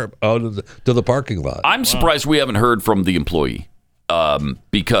of the to the parking lot. I'm surprised we haven't heard from the employee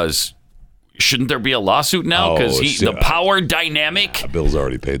because shouldn't there be a lawsuit now? Because the power dynamic. Bill's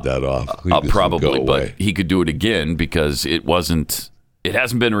already paid that off. Probably, but he could do it again because it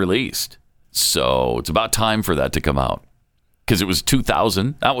hasn't been released. So it's about time for that to come out. Because it was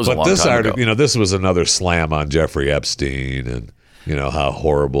 2000. That was a long time ago. This was another slam on Jeffrey Epstein and how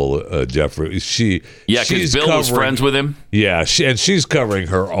horrible Jeffrey. Because Bill was friends with him. Yeah, she's covering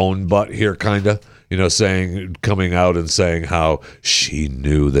her own butt here, kind of. Coming out and saying how she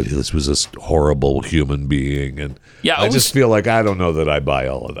knew that this was a horrible human being, and I just feel like I don't know that I buy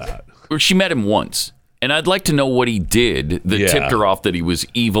all of that. She met him once. And I'd like to know what he did that tipped her off that he was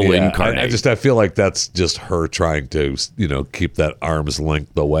evil incarnate. I feel like that's just her trying to, keep that arm's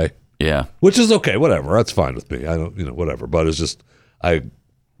length away. Yeah. Which is okay. Whatever. That's fine with me. I don't, whatever. But it's just,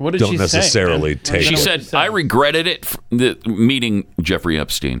 what did don't she necessarily take She said, I regretted it, meeting Jeffrey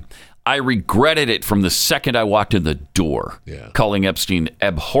Epstein. I regretted it from the second I walked in the door, calling Epstein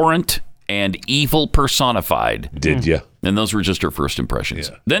abhorrent and evil personified. Did you? And those were just her first impressions.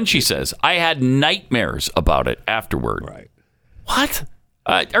 Yeah. Then she says, I had nightmares about it afterward. Right. What?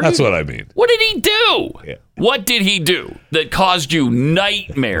 That's what I mean. What did he do? Yeah. What did he do that caused you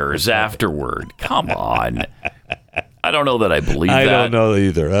nightmares afterward? Come on. I don't know that I believe that. I don't know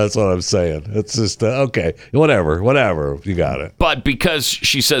either. That's what I'm saying. It's just, okay, whatever. You got it. But because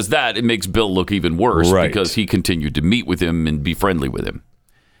she says that, it makes Bill look even worse because he continued to meet with him and be friendly with him.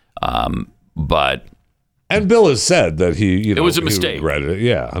 And Bill has said that it was a mistake. He regretted it.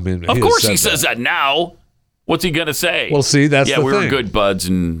 Yeah, I mean, of course he says that now. What's he gonna say? Well, see, that's the thing. We were good buds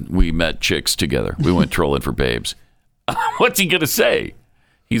and we met chicks together. We went trolling for babes. What's he gonna say?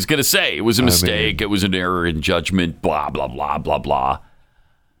 He's gonna say it was a mistake. It was an error in judgment. Blah blah blah blah blah.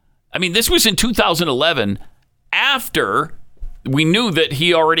 I mean, this was in 2011, after we knew that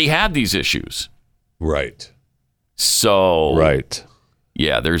he already had these issues. Right. So. Right.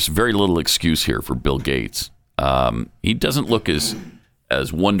 Yeah, there's very little excuse here for Bill Gates. He doesn't look as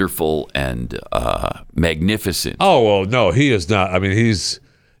wonderful and magnificent. Oh, well, no, he is not. I mean,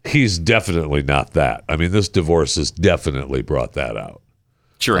 he's definitely not that. I mean, this divorce has definitely brought that out.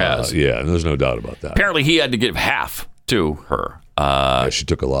 Sure has. Yeah, and there's no doubt about that. Apparently, he had to give half to her. She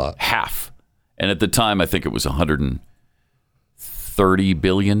took a lot. Half. And at the time, I think it was $130 30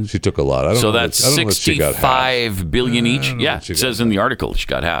 billion. She took a lot. I don't know that's I don't know if she got half. $65 billion each. Yeah, she it says in the article she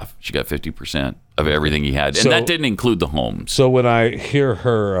got half. She got 50% of everything he had, and that didn't include the homes. So when I hear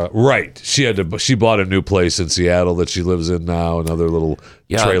her, she bought a new place in Seattle that she lives in now, another little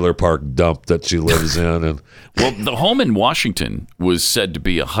trailer park dump that she lives in, and well, the home in Washington was said to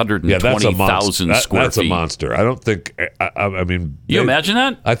be 120,000 square feet. That's a monster. I don't think. I mean, you imagine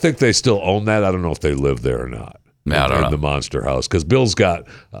that? I think they still own that. I don't know if they live there or not. I don't know. The monster house, because Bill's got.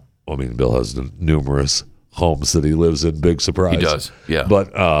 Bill has numerous homes that he lives in. Big surprise. He does. Yeah.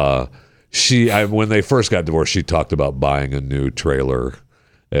 But when they first got divorced, she talked about buying a new trailer.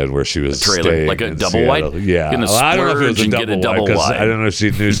 And where she was staying, like a double Seattle. wide, yeah. I don't know if it was a double wide. I don't know if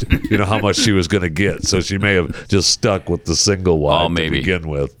she knew, how much she was going to get, so she may have just stuck with the single wide to begin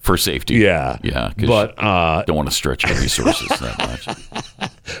with for safety. Yeah, but don't want to stretch her resources that much.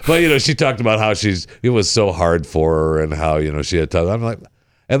 But she talked about how it was so hard for her, and how she had time. I'm like,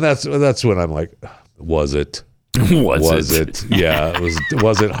 and that's when I'm like, was it? Was it? Yeah,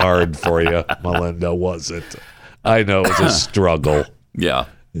 was it hard for you, Melinda? Was it? I know it was a struggle. Yeah.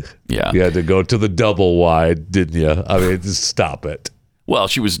 Yeah. You had to go to the double wide, didn't you? I mean, just stop it. Well,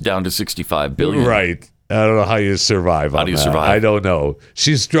 she was down to $65 billion. Right. I don't know how you survive. How do you survive? I don't know.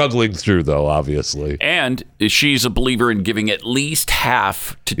 She's struggling through, though, obviously. And she's a believer in giving at least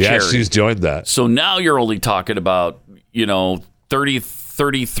half to charity. Yeah, she's joined that. So now you're only talking about,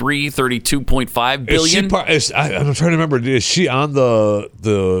 32.5 billion. I'm trying to remember. Is she on the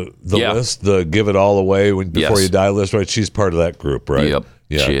list, the give it all away before you die list? Right, she's part of that group, right? Yep,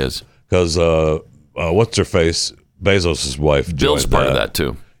 yeah. She is. Because what's her face? Bezos' wife. Bill's part of that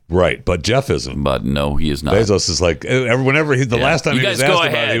too. Right, but Jeff isn't. But no, he is not. Bezos is like, whenever last time he was asked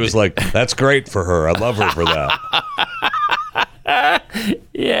about it, he was like, "That's great for her. I love her for that."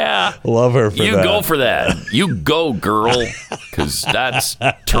 Yeah. Love her for that. You go for that. You go, girl, because that's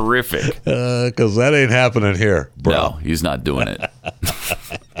terrific. Because that ain't happening here, bro. No, he's not doing it.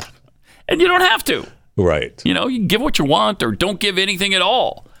 And you don't have to. Right. You can give what you want or don't give anything at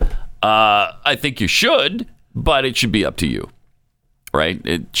all. I think you should, but it should be up to you. Right?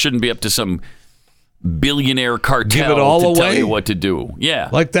 It shouldn't be up to some billionaire cartel to tell you what to do. Yeah.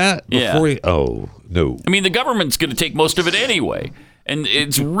 Like that? Yeah. Oh, no. I mean, the government's going to take most of it anyway. And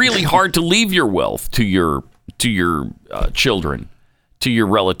it's really hard to leave your wealth to your children, to your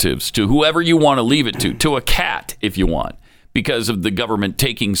relatives, to whoever you want to leave it to a cat if you want, because of the government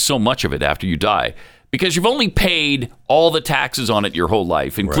taking so much of it after you die. Because you've only paid all the taxes on it your whole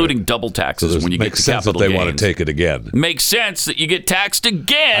life, including double taxes when you get to capital gains. Makes sense that they want to take it again. Makes sense that you get taxed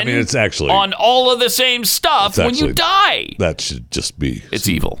again. I mean, it's actually on all of the same stuff when you die. That should just be. It's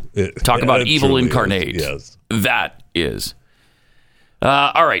evil. Talk about evil incarnate. Yes, that is.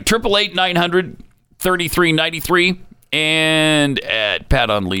 All right, 888-900-3393 and at Pat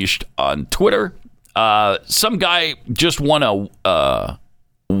Unleashed on Twitter. Some guy just won a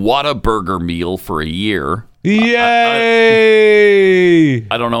Whataburger meal for a year. Yay!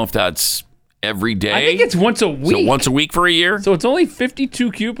 I don't know if that's every day. I think it's once a week. So once a week for a year? So it's only 52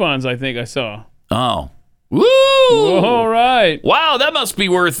 coupons, I think I saw. Oh. Woo! All right. Wow, that must be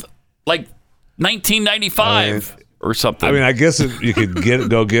worth like $19.95 or something. I mean, I guess you could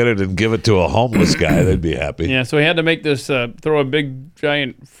go get it and give it to a homeless guy. They'd be happy. Yeah, so he had to make this, throw a big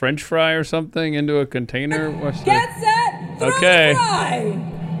giant French fry or something into a container. Get set, throw fry!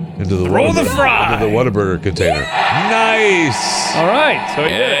 Into the Whataburger container. Nice. All right. So he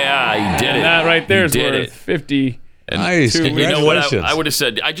did it. Yeah, he did it. That right there is worth 50. Nice. You know what? I would have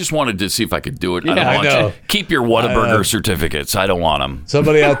said, I just wanted to see if I could do it. I don't want you. Keep your Whataburger certificates. I don't want them.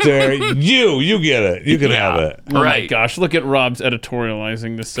 Somebody out there, you get it. You can have it. Oh my gosh. Look at Rob's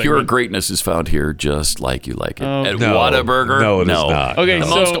editorializing this segment. Pure greatness is found here just like you like it. At Whataburger? No, it is not. Okay, the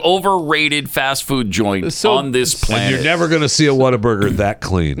most overrated fast food joint on this planet. And you're never going to see a Whataburger that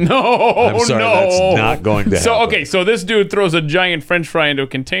clean. No, I'm sorry, that's not going to happen. Okay, so this dude throws a giant French fry into a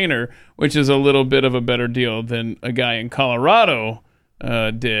container, which is a little bit of a better deal than a guy in Colorado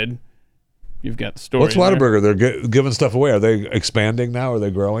did. You've got the story. What's Whataburger? They're giving stuff away. Are they expanding now? Are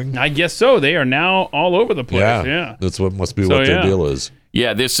they growing? I guess so. They are now all over the place. Yeah. That's what must be what their deal is.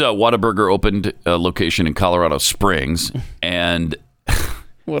 Yeah, this Whataburger opened a location in Colorado Springs, and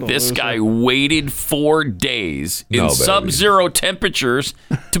this guy waited 4 days in sub-zero temperatures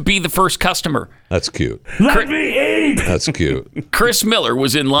to be the first customer. That's cute. Let me eat. That's cute. Chris Miller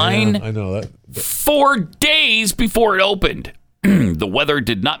was in line. I know that. 4 days before it opened. The weather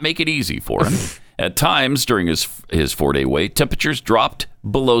did not make it easy for him. At times during his 4-day wait, temperatures dropped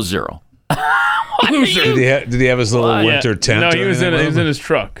below zero. Did he have his little winter tent? No, he was in his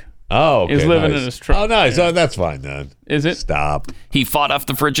truck. Oh, okay, He's living nice. in his truck. Oh, nice. Oh, that's fine then. Is it? Stop. He fought off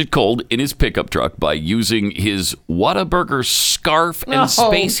the frigid cold in his pickup truck by using his Whataburger scarf and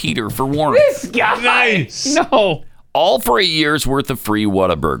space heater for warmth. This guy. Nice. No. All for a year's worth of free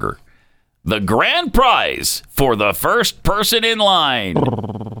Whataburger. The grand prize for the first person in line.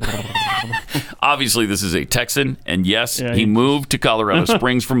 Obviously, this is a Texan, and yes, he moved to Colorado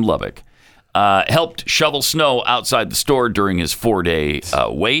Springs from Lubbock. Helped shovel snow outside the store during his 4-day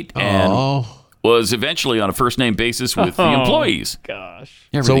wait, and was eventually on a first-name basis with the employees. Gosh.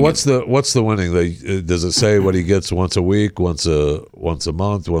 So what's the winning? Does it say what he gets once a week, once a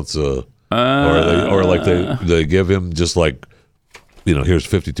month, or they give him just like, here's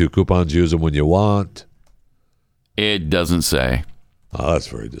 52 coupons, use them when you want? It doesn't say. Oh, that's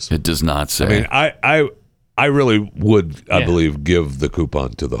very disappointing. It does not say. I mean, I really would, I believe, give the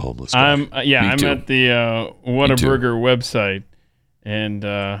coupon to the homeless guy. I'm at the Whataburger website, and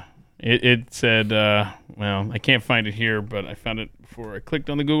it said, well, I can't find it here, but I found it before I clicked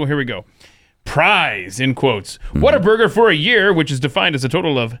on the Google. Here we go. Prize, in quotes. Whataburger for a year, which is defined as a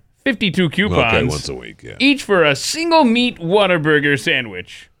total of 52 coupons. Okay, once a week, yeah. Each for a single meat Whataburger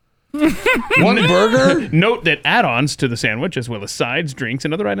sandwich. One burger? Note that add-ons to the sandwich, as well as sides, drinks,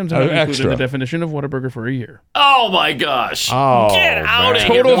 and other items, are not included extra. in the definition of Whataburger for a year. Oh my gosh! Oh, get out of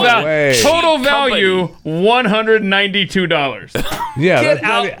Total here! Total value $192. Yeah, get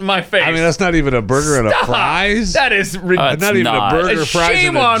out my face! I mean, that's not even a burger and a fries. That is ridiculous. Not even a burger, fries,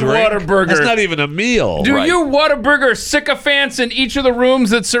 shame and a on drink. Whataburger. That's not even a meal. Do you Whataburger sycophants in each of the rooms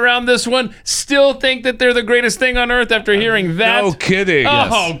that surround this one still think that they're the greatest thing on earth after hearing that? No kidding.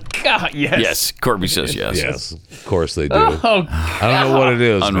 Oh God, yes. Yes, Corby says yes. Yes, of course they do. Oh, I don't know what it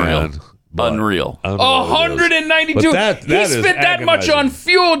is, Unreal. man. Unreal. $192. That He is spent that much agonizing. on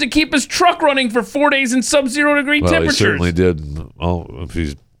fuel to keep his truck running for 4 days in sub-zero degree Well, temperatures. he certainly did. Oh, if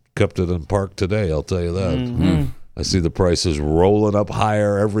he's kept it in park today, I'll tell you that. I see the prices rolling up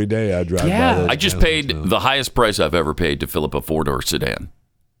higher every day. I drive by those. I just paid the highest price I've ever paid to fill up a 4-door sedan.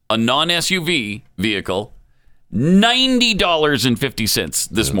 A non-SUV vehicle, $90.50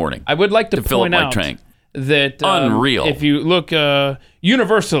 this morning. I would like to fill up point my out tank. that Unreal. if you look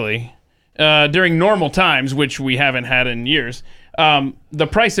universally during normal times, which we haven't had in years, the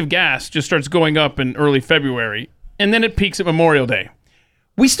price of gas just starts going up in early February, and then it peaks at Memorial Day.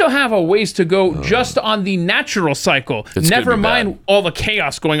 We still have a ways to go just on the natural cycle. Never mind all the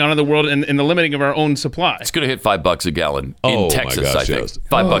chaos going on in the world and the limiting of our own supply. It's going to hit $5 a gallon Oh, in Texas, my gosh, I think. yes.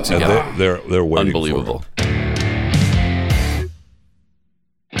 $5 a gallon. They're waiting Unbelievable. for it.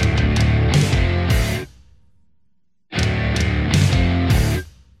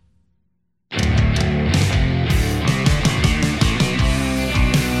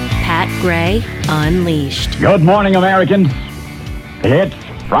 Pat Gray Unleashed. Good morning, Americans. It's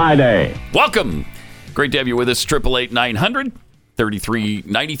Friday. Welcome. Great to have you with us.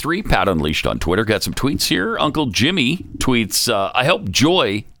 888-900-3393. Pat Unleashed on Twitter. Got some tweets here. Uncle Jimmy tweets, I hope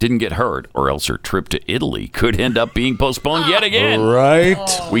Joy didn't get hurt, or else her trip to Italy could end up being postponed yet again. Right.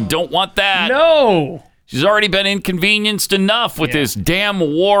 We don't want that. No. She's already been inconvenienced enough with this damn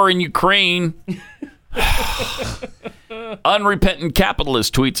war in Ukraine. Unrepentant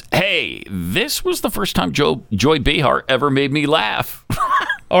capitalist tweets, hey, this was the first time Joy Behar ever made me laugh.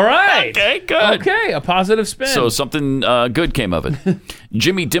 All right. Okay, good. Okay, a positive spin. So something good came of it.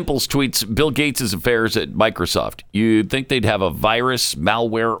 Jimmy Dimples tweets, Bill Gates' affairs at Microsoft. You'd think they'd have a virus,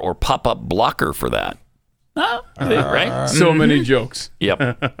 malware, or pop-up blocker for that. Huh? Right? So many jokes.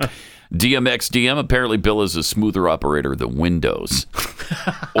 Yep. DMXDM, apparently Bill is a smoother operator than Windows.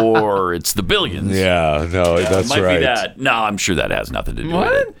 Or it's the billions. Yeah, no, that's might right. Be that. No, I'm sure that has nothing to do with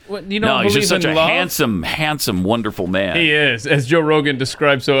What? it. What? You don't No, he's believe just such in a love? handsome, wonderful man. He is, as Joe Rogan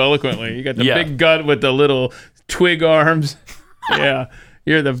described so eloquently. You got the big gut with the little twig arms. Yeah,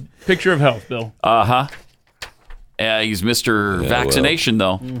 you're the picture of health, Bill. Uh-huh. He's Mr. Vaccination,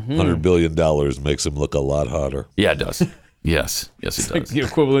 though. $100 billion makes him look a lot hotter. Yeah, it does. Yes, it does. Like the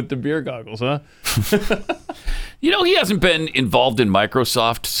equivalent to beer goggles, huh? You know, he hasn't been involved in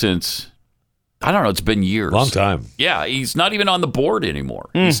Microsoft since, I don't know, it's been years. Long time. Yeah, he's not even on the board anymore.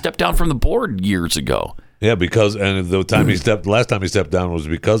 He stepped down from the board years ago. Yeah, and the time last time he stepped down was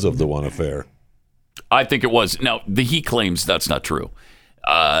because of the one affair. I think it was. Now, he claims that's not true.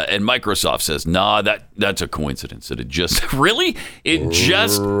 And Microsoft says, nah, that's a coincidence. That it just, really? It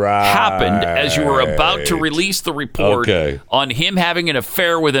just happened as you were about to release the report on him having an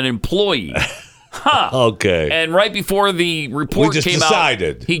affair with an employee. Huh. Okay. And right before the report came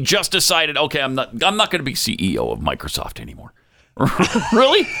decided. out, he just decided, okay, I'm not going to be CEO of Microsoft anymore.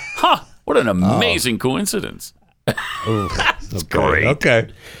 Really? Huh. What an amazing coincidence. That's great.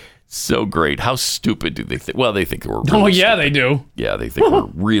 Okay. So great. How stupid do they think? Well, they think we're really Oh, yeah, stupid. they do. Yeah, they think we're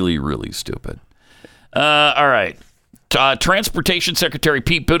really, really stupid. All right. Transportation Secretary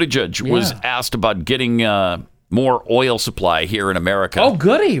Pete Buttigieg was asked about getting more oil supply here in America. Oh,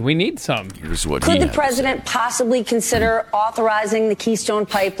 goody. We need some. Here's what Could he the had. president possibly consider authorizing the Keystone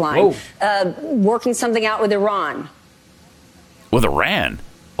Pipeline, working something out with Iran? With Iran?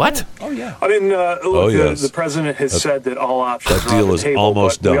 What? Oh, yeah. I mean, look, the president has said that all options are on the table,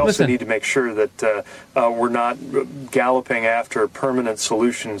 almost but we done. also need to make sure that we're not galloping after permanent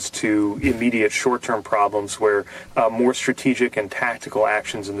solutions to immediate short-term problems where more strategic and tactical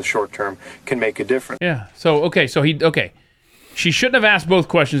actions in the short term can make a difference. Yeah. So, she shouldn't have asked both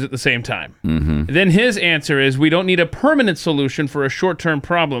questions at the same time. Mm-hmm. Then his answer is, we don't need a permanent solution for a short-term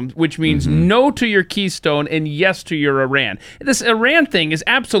problem, which means no to your Keystone and yes to your Iran. This Iran thing is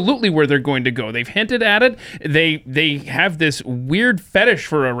absolutely where they're going to go. They've hinted at it. They have this weird fetish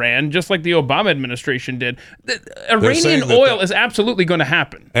for Iran, just like the Obama administration did. Iranian oil is absolutely going to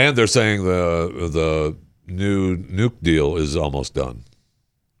happen. And they're saying the new nuke deal is almost done,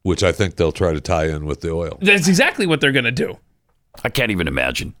 which I think they'll try to tie in with the oil. That's exactly what they're going to do. I can't even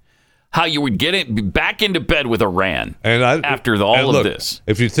imagine how you would get it back into bed with Iran after all of this.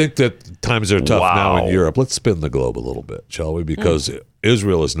 If you think that times are tough now in Europe, let's spin the globe a little bit, shall we? Because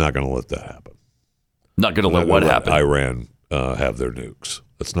Israel is not going to let that happen. Not going to let what happen? Iran have their nukes.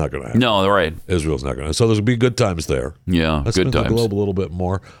 That's not going to happen. No, they're right. Israel's not going to. So there's going to be good times there. Yeah, let's good spin times. the globe a little bit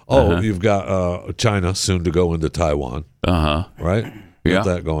more. Oh, you've got China soon to go into Taiwan. Right? Got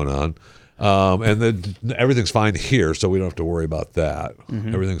that going on. And then everything's fine here, so we don't have to worry about that.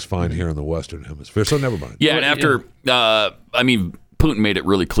 Everything's fine here in the Western Hemisphere, so never mind. Yeah, and after, Putin made it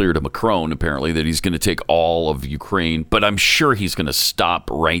really clear to Macron, apparently, that he's going to take all of Ukraine, but I'm sure he's going to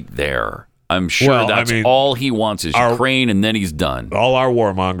stop right there. I'm sure all he wants is Ukraine, and then he's done. All our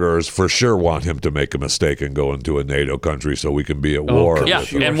warmongers for sure want him to make a mistake and go into a NATO country so we can be at war. Yeah,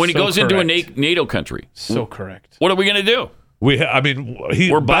 and when he goes into a NATO country, so correct. What are we going to do?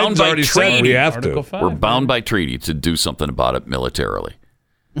 We're bound by treaty. Said we have to. We're bound by treaty to do something about it militarily.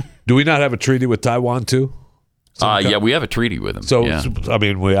 Do we not have a treaty with Taiwan too? Yeah, we have a treaty with them. So yeah.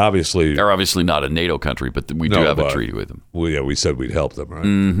 We obviously they're obviously not a NATO country, but we do have a treaty with them. We said we'd help them, right?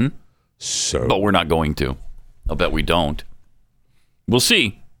 Mm-hmm. So, but we're not going to. I'll bet we don't. We'll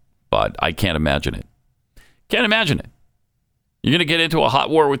see, but I can't imagine it. Can't imagine it. You're going to get into a hot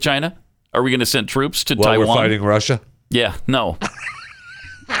war with China? Are we going to send troops to Taiwan? We're fighting Russia? Yeah, no.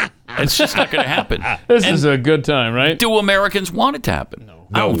 It's just not going to happen. This is a good time, right? Do Americans want it to happen? No.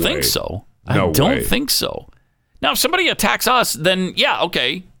 I don't think so. I don't think so. Now, if somebody attacks us, then yeah,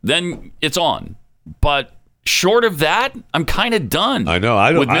 okay, then it's on. But short of that, I'm kind of done. I know.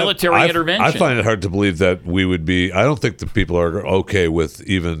 I don't, with military intervention. I find it hard to believe that we would be. I don't think the people are okay with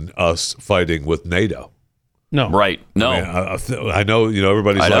even us fighting with NATO. No. Right. No. I know.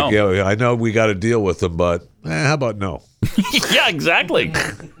 Everybody's like, yeah, I know we got to deal with them, but how about no? Yeah, exactly.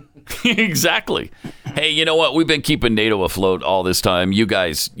 Exactly. Hey, you know what? We've been keeping NATO afloat all this time. You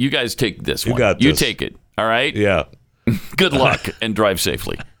guys take this one. You take it. All right. Yeah. Good luck and drive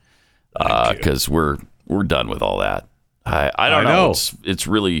safely. Because we're done with all that. I don't know.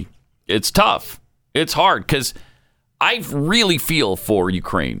 It's tough. It's hard because I really feel for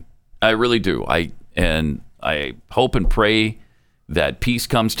Ukraine. I really do. I hope and pray that peace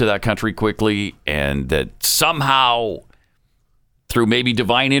comes to that country quickly, and that somehow, through maybe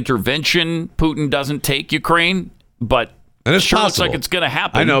divine intervention, Putin doesn't take Ukraine. But and it's sure possible. looks like it's going to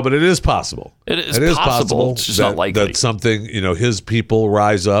happen. I know, but it is possible. It is possible. It's just not likely that something, his people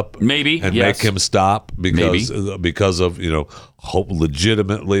rise up, and make him stop because of hope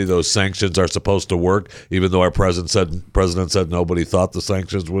legitimately those sanctions are supposed to work. Even though our president said nobody thought the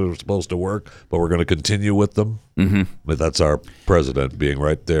sanctions were supposed to work, but we're going to continue with them. Mm-hmm. But that's our president being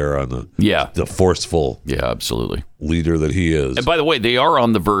right there on the forceful, absolutely leader that he is. And by the way, they are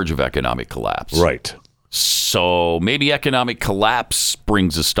on the verge of economic collapse, right? So maybe economic collapse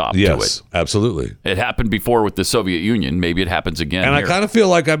brings a stop to it. Yes, absolutely. It happened before with the Soviet Union. Maybe it happens again. And here. I kind of feel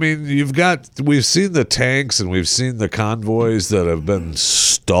like, we've seen the tanks and we've seen the convoys that have been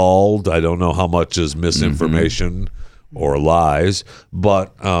stalled. I don't know how much is misinformation or lies,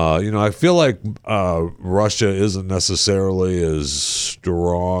 but I feel like Russia isn't necessarily as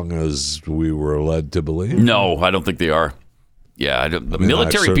strong as we were led to believe. No, I don't think they are. Yeah, the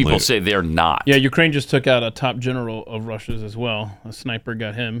military people say they're not. Yeah, Ukraine just took out a top general of Russia's as well. A sniper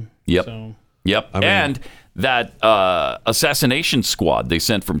got him. Yep. So. Yep. And that assassination squad they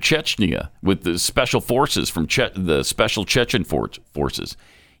sent from Chechnya with the special forces from the special Chechen forces.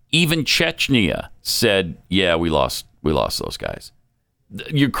 Even Chechnya said, "Yeah, we lost those guys."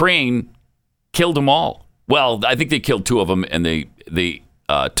 Ukraine killed them all. Well, I think they killed 2 of them, and they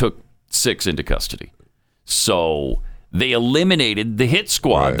took 6 into custody. So they eliminated the hit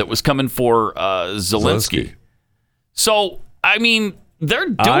squad that was coming for Zelensky. So, I mean, they're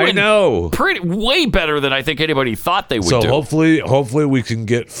doing way better than I think anybody thought they would do. So hopefully we can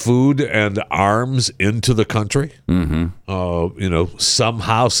get food and arms into the country. Mm-hmm.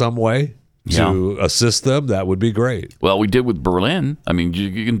 Somehow, some way to assist them. That would be great. Well, we did with Berlin. I mean,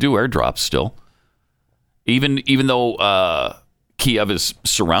 you can do airdrops still. Even though Kiev is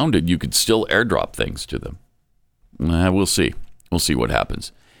surrounded, you could still airdrop things to them. We'll see. We'll see what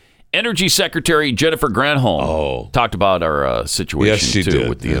happens. Energy Secretary Jennifer Granholm talked about our situation too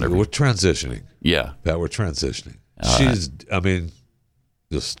with the interview. We're transitioning. Yeah, Pat, we're transitioning.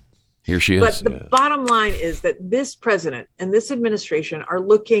 Here she is. But the bottom line is that this president and this administration are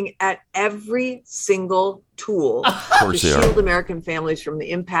looking at every single tool to shield American families from the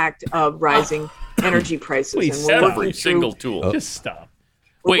impact of rising energy prices. Please, and every single tool. Just stop.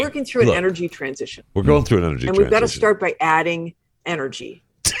 We're working through an energy transition. We're going through an energy transition. And we've got to start by adding energy.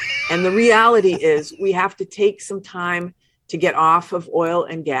 And the reality is we have to take some time to get off of oil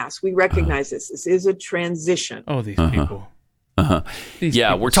and gas. We recognize this. This is a transition. Oh, these people.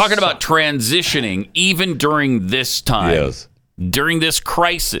 Yeah, we're talking about transitioning even during this time. Yes. During this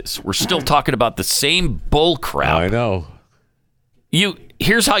crisis. We're still talking about the same bull crap. I know.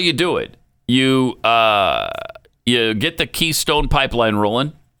 Here's how you do it. You get the Keystone Pipeline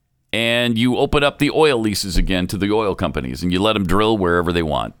rolling, and you open up the oil leases again to the oil companies, and you let them drill wherever they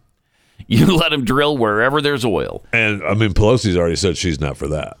want. You let them drill wherever there's oil. And, I mean, Pelosi's already said she's not for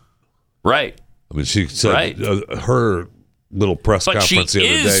that. Right. I mean, she said her little press conference the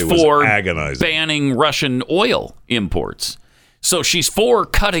other day was agonizing. Banning Russian oil imports. So she's for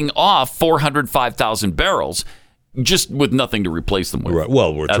cutting off 405,000 barrels just with nothing to replace them with. Right.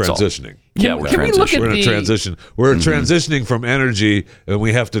 Well, we're transitioning. Yeah, we're transitioning. We're in a transition. We're transitioning from energy, and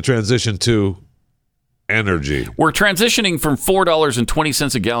we have to transition to energy. We're transitioning from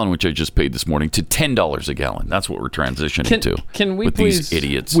 $4.20 a gallon, which I just paid this morning, to $10 a gallon. That's what we're transitioning to. Can we with please these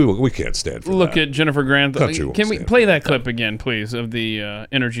idiots? We can't stand for look that. at Jennifer Granholm. Can we play that clip No. again, please, of the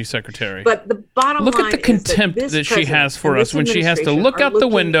energy secretary? But the bottom look line at the contempt is that she has for us when she has to administration look are out the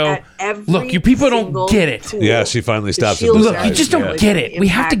looking window. at every Look, you people don't single get it. tool Yeah, she finally stops to shield and Look, you American just don't families get from it. the We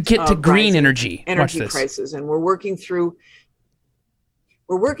have to impact get to of green rising energy. Watch energy this. prices, and we're working through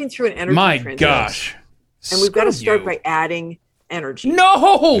an energy My transition. gosh. And we've got to Screw start you. by adding energy.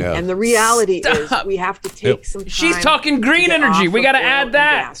 No! Yeah. And the reality is we have to take some time. She's talking green to get energy. off We of got to oil add and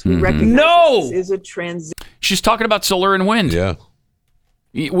that. gas. We recognize this is a transition. She's talking about solar and wind. Yeah.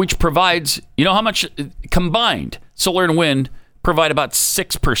 Which provides, you know how much combined solar and wind provide about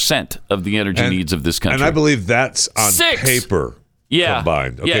 6% of the energy needs of this country. And I believe that's on 6. paper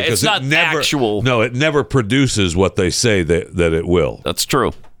combined. Okay, Yeah, it's 'cause not actual. No, it never produces what they say that it will. That's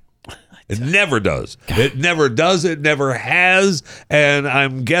true. It never does. It never does. It never has. And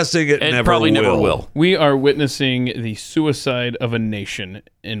I'm guessing it never probably will. never will. We are witnessing the suicide of a nation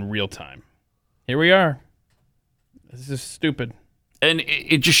in real time. Here we are. This is stupid. And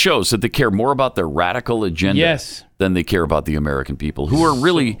it just shows that they care more about their radical agenda than they care about the American people, who are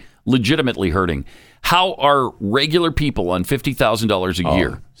really legitimately hurting. How are regular people on $50,000 a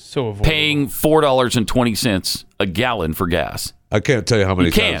year paying $4.20 a gallon for gas? I can't tell you how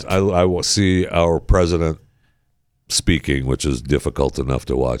many times I will see our president speaking, which is difficult enough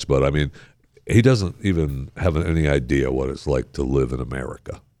to watch. But, I mean, he doesn't even have any idea what it's like to live in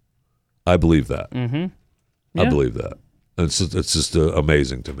America. I believe that. Mm-hmm. I believe that. It's just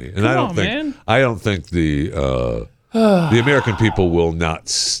amazing to me. And I don't think the American people will not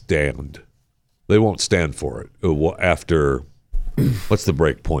stand. They won't stand for it after, what's the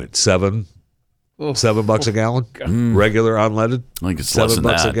break point? $7 a gallon? Regular unleaded? I think it's less than $7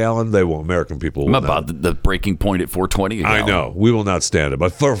 a that. gallon? They won't. American people will I'm about the breaking point at $4.20 a gallon. I know. We will not stand it.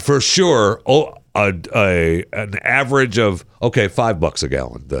 But for sure, an average of, $5 a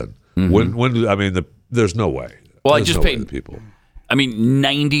gallon then. Mm-hmm. When there's no way. Well, There's I just no way paid the people.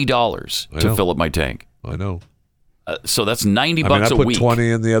 $90 to fill up my tank. I know. So that's $90 I a put week.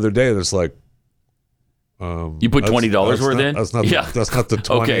 20 in the other day, and it's like, you put $20 worth in? That's not the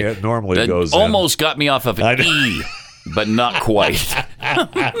 20 it normally that goes almost got me off of an E, but not quite.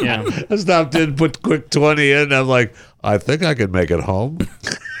 I stopped in, put quick 20 in. I'm like, I think I can make it home.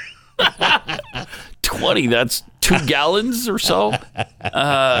 20, that's 2 gallons or so.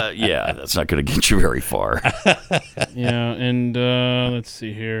 Yeah, that's not going to get you very far. Yeah, and let's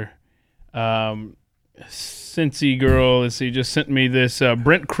see here. Cincy girl, just sent me this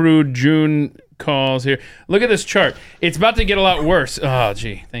Brent Crude June calls here. Look at this chart. It's about to get a lot worse. Oh,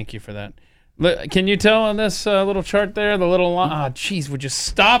 gee. Thank you for that. Look, can you tell on this little chart there, the little line? Oh, geez. Would you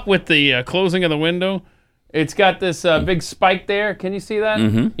stop with the closing of the window? It's got this big spike there. Can you see that?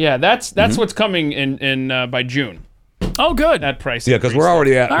 Mm-hmm. Yeah, that's what's coming in by June. Oh, good. That price. Yeah, because we're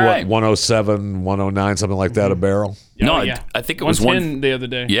already at, right. 107, 109, something like that a barrel. I think it was 110 the other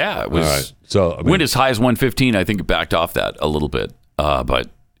day. Yeah, it was. All right. So, I mean, went as high as 115. I think it backed off that a little bit. But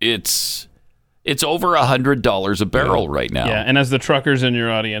it's over $100 a barrel right now. Yeah, and as the truckers in your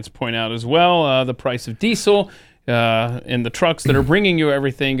audience point out as well, the price of diesel in the trucks that are bringing you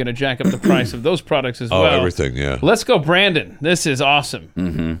everything going to jack up the price of those products as well. Oh, everything, yeah. Let's go, Brandon. This is awesome.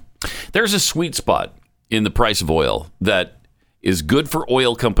 Mm-hmm. There's a sweet spot in the price of oil that is good for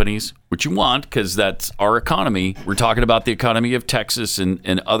oil companies, which you want because that's our economy. We're talking about the economy of Texas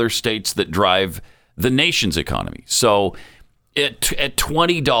and other states that drive the nation's economy. So at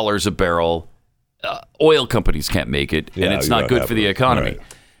 $20 a barrel, oil companies can't make it, and it's not good for the economy.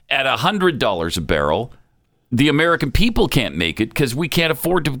 Right. At $100 a barrel, the American people can't make it because we can't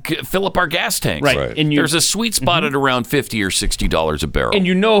afford to fill up our gas tanks. Right. And there's a sweet spot at around $50 or $60 a barrel. And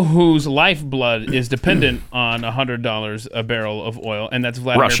you know whose lifeblood is dependent on $100 a barrel of oil, and that's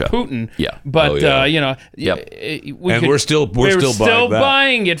Vladimir Russia. Putin. Yeah. But Yep. we're still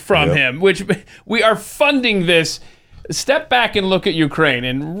buying it from him, which we are funding this. Step back and look at Ukraine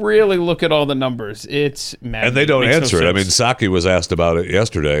and really look at all the numbers. It's mad. And they don't answer it. I mean, Psaki was asked about it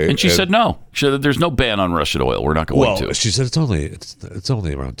yesterday, and she said no. She said there's no ban on Russian oil. We're not going to. She said it's only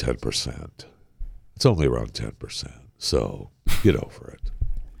around 10%. It's only around 10%. So get over it.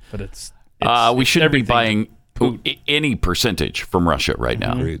 But it's we shouldn't be buying any percentage from Russia right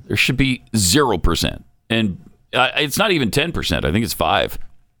now. Agreed. There should be 0%, and it's not even 10%. I think it's 5%.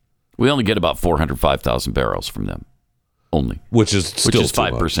 We only get about 405,000 barrels from them. Only, which is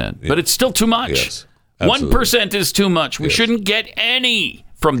 5%, but it's still too much. Yes, 1% is too much. We shouldn't get any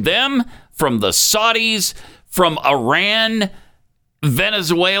from them, from the Saudis, from Iran,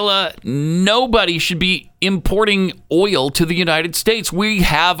 Venezuela. Nobody should be importing oil to the United States. We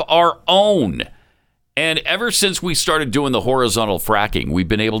have our own, and ever since we started doing the horizontal fracking, we've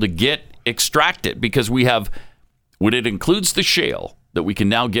been able to extract it because we have, when it includes the shale that we can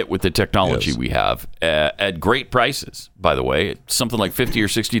now get with the technology we have at great prices, by the way. It's something like $50 or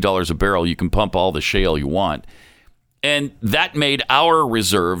 $60 a barrel. You can pump all the shale you want. And that made our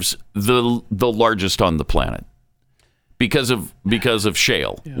reserves the largest on the planet. Because of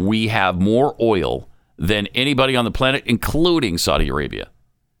shale. Yeah. We have more oil than anybody on the planet, including Saudi Arabia.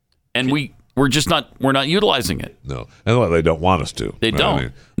 And we're not utilizing it. No. And they don't want us to. They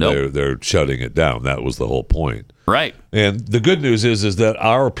don't. I mean, they're shutting it down. That was the whole point. Right. And the good news is that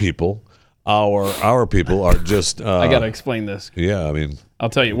our people are just I got to explain this. Yeah, I mean, I'll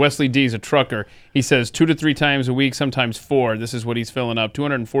tell you. Wesley D is a trucker. He says 2 to 3 times a week, sometimes 4. This is what he's filling up.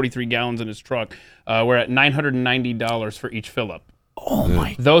 243 gallons in his truck. We're at $990 for each fill up. Oh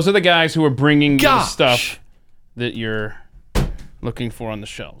my. Those are the guys who are bringing you the stuff that you're looking for on the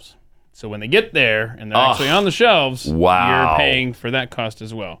shelves. So when they get there and they're actually on the shelves, you're paying for that cost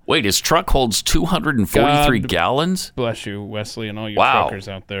as well. Wait, his truck holds 243 gallons? Bless you, Wesley, and all your truckers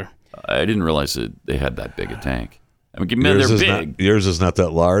out there. I didn't realize that they had that big a tank. I mean, they're big. Yours is not that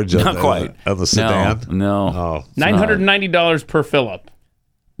large. Not quite. On the sedan? No. Oh, $990 per fill-up.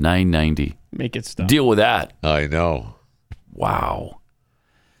 $990. Make it stop. Deal with that. I know. Wow.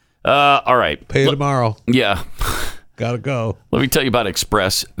 All right. Pay tomorrow. Yeah. Gotta go. Let me tell you about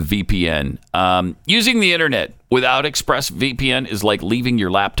ExpressVPN. Using the internet without ExpressVPN is like leaving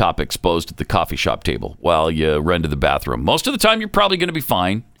your laptop exposed at the coffee shop table while you run to the bathroom. Most of the time, you're probably going to be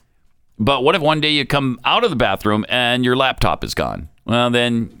fine. But what if one day you come out of the bathroom and your laptop is gone? Well,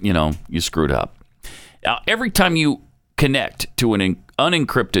 then, you screwed up. Now, every time you connect to an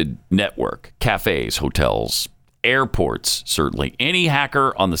unencrypted network, cafes, hotels, airports, certainly, any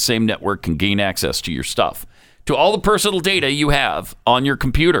hacker on the same network can gain access to your stuff. To all the personal data you have on your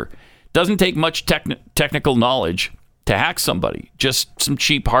computer. Doesn't take much technical knowledge to hack somebody. Just some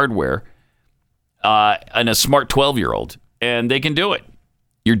cheap hardware and a smart 12-year-old. And they can do it.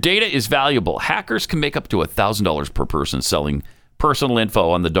 Your data is valuable. Hackers can make up to $1,000 per person selling personal info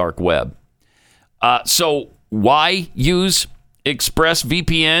on the dark web. So why use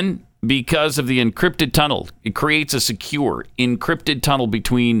ExpressVPN? Because of the encrypted tunnel. It creates a secure encrypted tunnel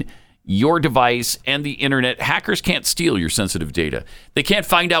between your device and the internet. Hackers can't steal your sensitive data. They can't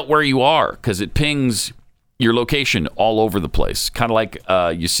find out where you are because it pings your location all over the place. Kind of like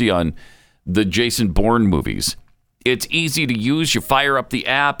you see on the Jason Bourne movies. It's easy to use. You fire up the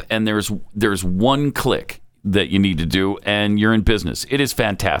app and there's one click that you need to do and you're in business. It is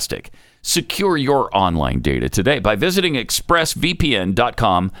fantastic. Secure your online data today by visiting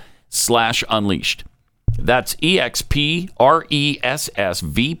expressvpn.com/unleashed. That's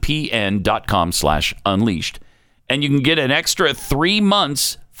expressvpn.com/unleashed. And you can get an extra 3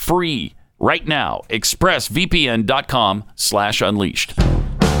 months free right now. expressvpn.com/unleashed.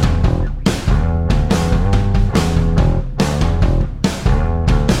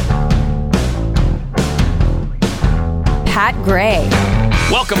 Pat Gray.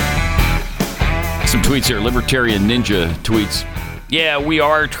 Welcome. Some tweets here. Libertarian Ninja tweets. Yeah, we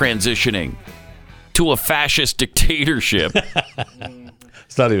are transitioning to a fascist dictatorship.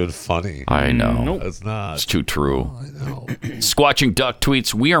 It's not even funny. I know. Nope. It's not. It's too true. I know. Squatching Duck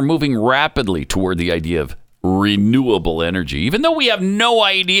tweets, we are moving rapidly toward the idea of renewable energy, even though we have no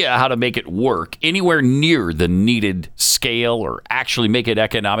idea how to make it work anywhere near the needed scale or actually make it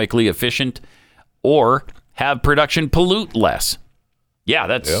economically efficient or have production pollute less. Yeah,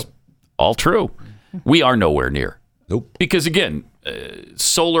 that's all true. We are nowhere near. Nope. Because again,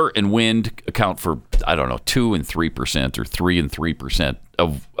 solar and wind account for, 2 and 3% or 3 and 3%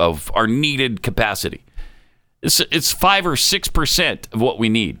 of our needed capacity. It's 5 or 6% of what we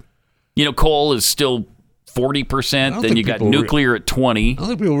need. Coal is still 40%. Then you got nuclear at 20. I don't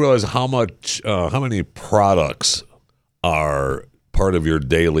think people realize how many products are part of your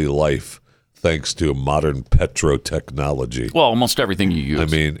daily life thanks to modern petrotechnology. Well, almost everything you use. I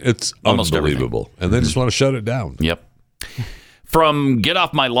mean, it's almost unbelievable. Everything. And they just want to shut it down. Yep. From Get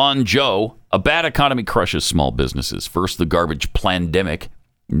Off My Lawn Joe, a bad economy crushes small businesses. First, the garbage plandemic.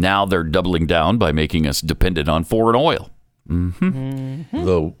 Now they're doubling down by making us dependent on foreign oil. Mm-hmm.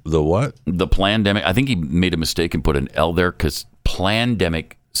 The what? The plandemic. I think he made a mistake and put an L there because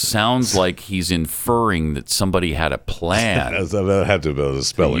plandemic sounds like he's inferring that somebody had a plan. That had to be a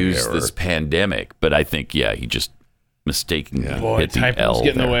spelling to use error. this pandemic, but I think he just mistakenly hit the typos L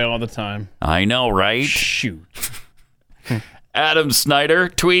get in there. the way all the time. I know, right? Shoot. Adam Snyder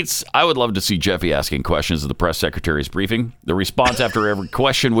tweets, I would love to see Jeffy asking questions of the press secretary's briefing. The response after every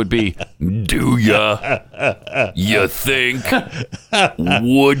question would be, do ya? You think?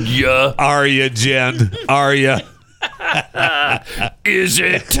 Would ya? Are ya, Jen? Are ya? Is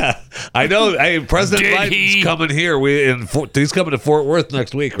it? I know. Hey, President Biden's coming here. He's coming to Fort Worth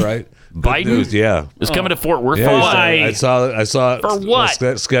next week, right? Biden? News, yeah. Is coming to Fort Worth Yeah, for what? I saw it For what?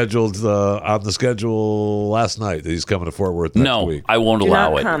 scheduled on the schedule last night that he's coming to Fort Worth next week. I won't Do allow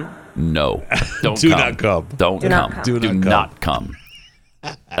not it. come. No. Don't Do come. not come. Don't Do not come. come. Do not come.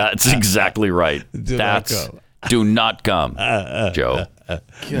 That's exactly right. That's come. do not come, Joe.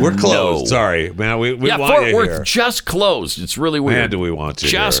 We're closed. No. Sorry, man. We want Fort you Worth here. just closed. It's really weird. Man, do we want you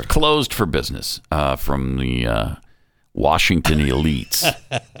just here. closed for business from the Washington elites.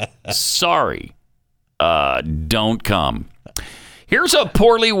 Sorry. Don't come. Here's a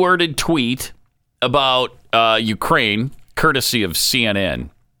poorly worded tweet about Ukraine, courtesy of CNN.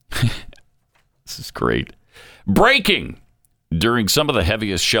 This is great. Breaking. During some of the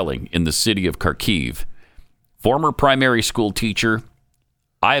heaviest shelling in the city of Kharkiv, former primary school teacher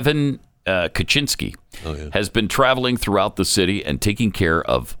Ivan Kaczynski has been traveling throughout the city and taking care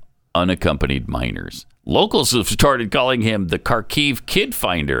of unaccompanied minors. Locals have started calling him the Kharkiv Kid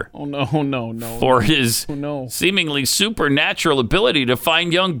Finder. Oh, no. For his seemingly supernatural ability to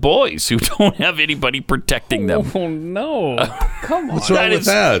find young boys who don't have anybody protecting them. Oh, no. Come on. What's wrong with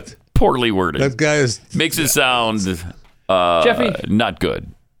that? Poorly worded. That guy makes it sound Jeffy. not good.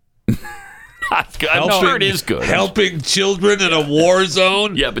 I'm sure it is good. Helping children in a war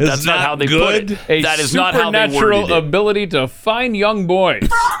zone? Yeah, but that's not how they put it. That is not how they worded supernatural it. ability to find young boys.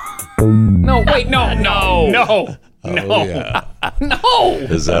 No, wait, no. Oh, yeah. No.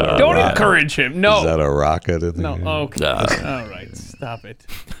 Is that Don't encourage him. No. Is that a rocket in No, there? okay. All right, stop it.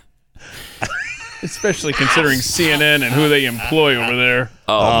 Especially considering CNN and who they employ over there.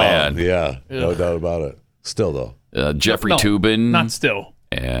 Oh, man. Yeah, no doubt about it. Still, though. Jeffrey Toobin. Not still.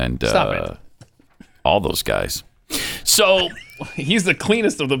 And Stop it. all those guys. So he's the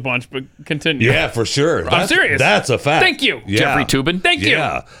cleanest of the bunch, but continue. Yeah, for sure. I'm serious. That's a fact. Thank you. Yeah. Jeffrey Toobin. Thank you.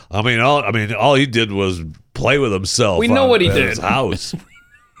 Yeah. I mean, all he did was play with himself. We know what he at did. His house.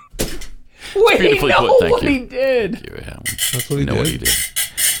 We beautifully know put. Thank what you. he did. Yeah, That's what he know did. what he did.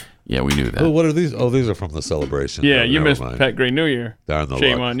 Yeah, we knew that. Oh, what are these? Oh, these are from the celebration. Yeah, Oh, you never missed mind. Pat Gray New Year. Darn the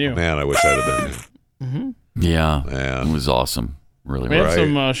Shame luck. on you. Man, I wish I'd have been there. Yeah, it was awesome. Really, We have was.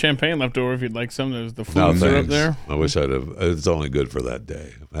 some champagne left over if you'd like some. There's the No, foods are up thanks. there. I wish I'd have. It's only good for that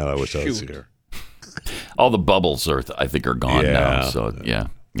day. Man, I wish I was Shoot. here. All the bubbles I think are gone now. Yeah. So yeah,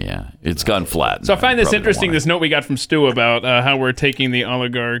 Yeah, it's gone flat. So I find this Probably interesting, don't this note we got from Stu about how we're taking the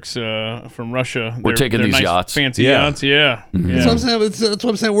oligarchs from Russia. We're taking their these nice, yachts. fancy Yeah. yachts. Yeah. Mhm. Yeah. That's what I'm saying. That's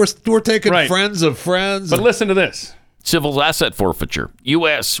what I'm saying. We're taking Right. friends of friends. But listen to this. Civil asset forfeiture.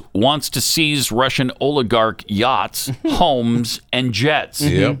 U.S. wants to seize Russian oligarch yachts, homes, and jets.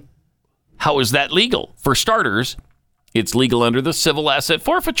 Yep. How is that legal? For starters, it's legal under the Civil Asset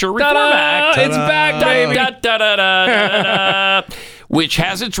Forfeiture Reform Ta-da! Act. It's back, baby. Which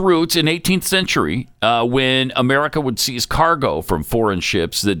has its roots in 18th century when America would seize cargo from foreign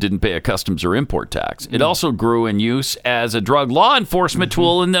ships that didn't pay a customs or import tax. It also grew in use as a drug law enforcement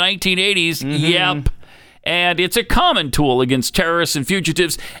tool in the 1980s. Yep. And it's a common tool against terrorists and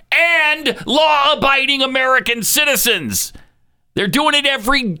fugitives and law-abiding American citizens. They're doing it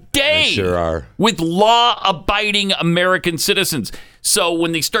every day. They sure are. With law-abiding American citizens. So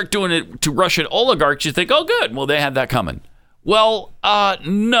when they start doing it to Russian oligarchs, you think, oh, good. Well, they had that coming. Well,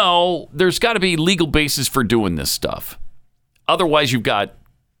 no. There's got to be legal basis for doing this stuff. Otherwise, you've got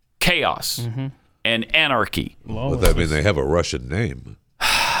chaos and anarchy. Well, that means they have a Russian name.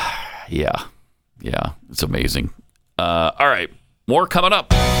 Yeah. Yeah. It's amazing. All right. More coming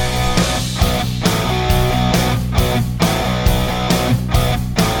up.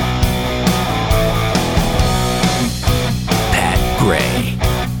 Gray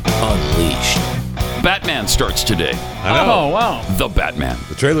Unleashed. Batman starts today. I know. Oh, wow. The Batman.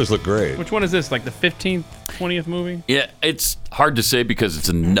 The trailers look great. Which one is this? Like the 15th, 20th movie? Yeah, it's hard to say because it's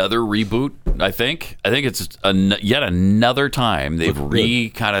another reboot, I think. I think it's yet another time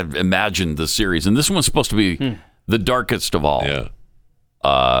they've kind of imagined the series. And this one's supposed to be the darkest of all.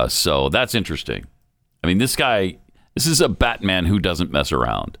 Yeah. So that's interesting. I mean, this is a Batman who doesn't mess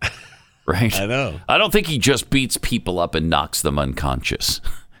around. Right? I know. I don't think he just beats people up and knocks them unconscious.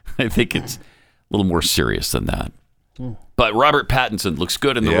 I think it's a little more serious than that. But Robert Pattinson looks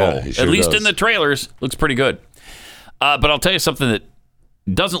good in the role. He sure At least does. in the trailers, looks pretty good. But I'll tell you something that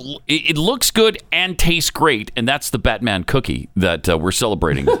it looks good and tastes great, and that's the Batman cookie that we're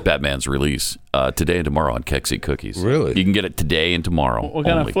celebrating Batman's release today and tomorrow on Kexi Cookies. Really? You can get it today and tomorrow. What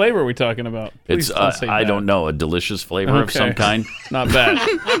kind only. of flavor are we talking about? Please It's don't say I that. don't know, a delicious flavor of some kind. Not bad.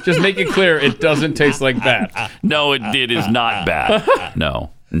 Just make it clear it doesn't taste like bat. No, it is not bat. No.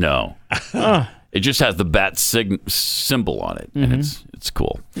 It just has the bat symbol on it, and it's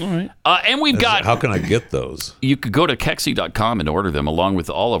cool. All right. And we've got... How can I get those? You could go to Kexi.com and order them along with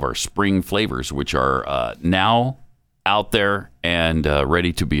all of our spring flavors, which are now out there and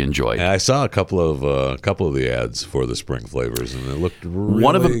ready to be enjoyed. And I saw a couple of the ads for the spring flavors, and it looked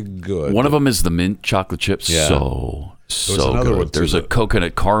really good. One of them is the mint chocolate chips. Yeah. So another good. one, too, There's a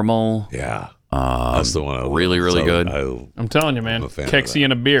coconut caramel. Yeah. That's the one I love. Really good. I'm telling you, man. I'm a fan of Kexi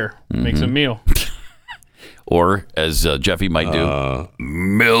and a beer makes a meal. Or, as Jeffy might do,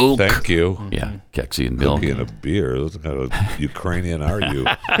 milk. Thank you. Yeah, Kexi and milk. Cookie and a beer. What kind of Ukrainian are you?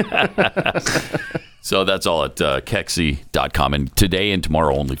 So that's all at Kexi.com. And today and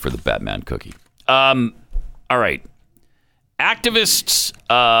tomorrow only for the Batman cookie. All right. Activists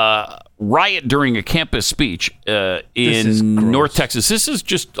riot during a campus speech in North Texas. This is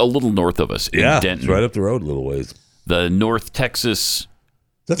just a little north of us in Denton. It's right up the road a little ways. The North Texas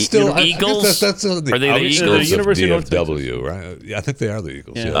That's still Eagles. I guess that's the Are they the Eagles? The University of North DFW, right? Yeah, I think they are the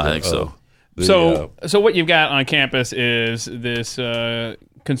Eagles. Yeah. I think so. So what you've got on campus is this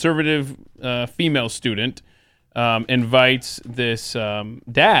conservative female student invites this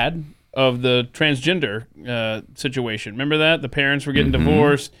dad of the transgender situation. Remember that? The parents were getting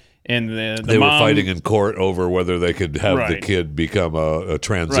divorced, and they were mom, fighting in court over whether they could have the Right. kid become a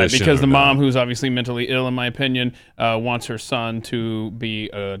transition. Right, because or the not. mom, who's obviously mentally ill, in my opinion, wants her son to be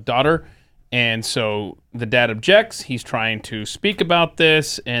a daughter. And so the dad objects. He's trying to speak about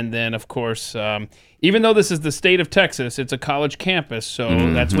this. And then, of course, even though this is the state of Texas, it's a college campus.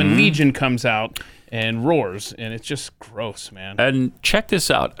 So that's when Legion comes out and roars. And it's just gross, man. And check this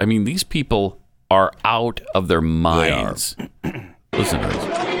out. I mean, these people are out of their minds. Listen to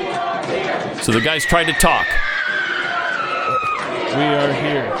this. So the guy's trying to talk. We are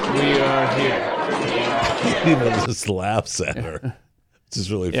here. We are here. He even just laughs at her. This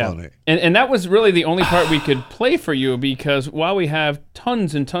is really funny. And that was really the only part we could play for you, because while we have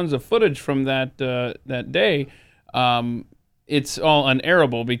tons and tons of footage from that day, it's all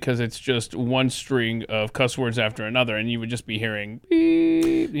unairable because it's just one string of cuss words after another, and you would just be hearing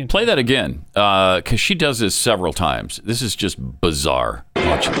beep. Play that again, because she does this several times. This is just bizarre.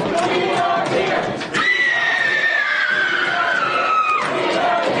 Watch it.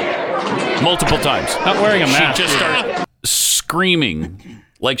 Multiple times. Not wearing a mask. She just starts screaming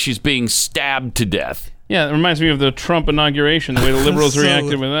like she's being stabbed to death. Yeah, it reminds me of the Trump inauguration, the way the liberals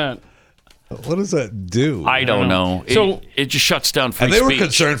reacted with that. What does that do? I don't know. So it just shuts down free and they speech. were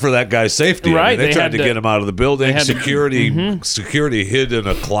concerned for that guy's safety. Right, I mean, they tried had to to- get him out of the building. they had to- Security hid in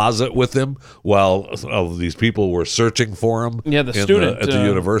a closet with him while these people were searching for him. Yeah, the student at the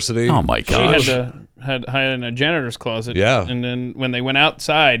university. Oh my She gosh! had in a janitor's closet. Yeah. And then when they went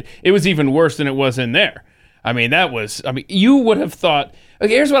outside, it was even worse than it was in there. I mean, you would have thought,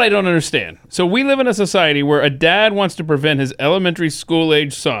 okay, here's what I don't understand. So we live in a society where a dad wants to prevent his elementary school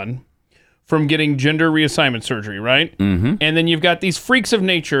age son from getting gender reassignment surgery, right? Mm-hmm. And then you've got these freaks of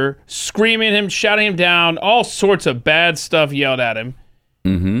nature screaming at him, shouting him down, all sorts of bad stuff yelled at him.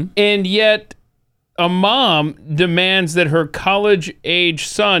 Mm-hmm. And yet a mom demands that her college-age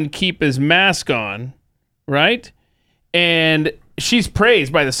son keep his mask on, right? And she's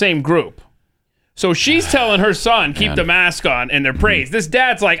praised by the same group. So she's telling her son, keep the mask on, and they're praised. This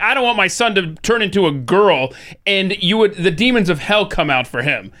dad's like, I don't want my son to turn into a girl, and the demons of hell come out for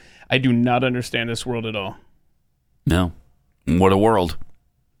him. I do not understand this world at all. No. What a world.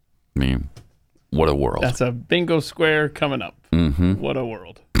 I mean, what a world. That's a bingo square coming up. Mm-hmm. What a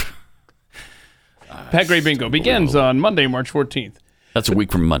world. Pat Gray Bingo begins on Monday, March 14th. That's a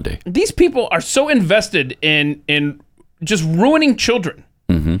week from Monday. These people are so invested in just ruining children.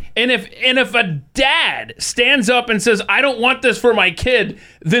 Mm-hmm. And if a dad stands up and says, I don't want this for my kid,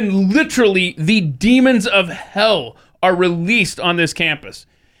 then literally the demons of hell are released on this campus.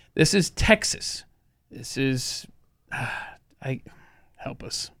 This is Texas. This is... help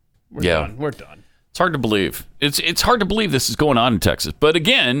us. We're done. We're done. It's hard to believe. It's hard to believe this is going on in Texas. But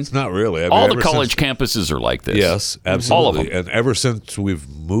again, it's not really. I mean, all the college campuses are like this. Yes, absolutely. All of them. And ever since we've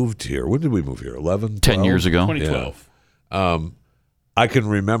moved here, when did we move here? 11, 10 years ago? 2012. Yeah. I can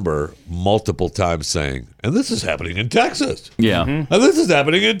remember multiple times saying, and this is happening in Texas. Yeah. And this is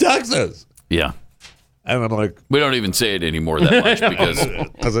happening in Texas. Yeah. And I'm like... We don't even say it anymore that much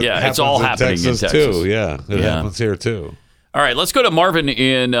because it's all happening in Texas. Too. Yeah, it happens here too. All right, let's go to Marvin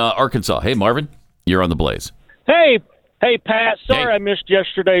in Arkansas. Hey, Marvin, you're on the Blaze. Hey, Pat. Sorry I missed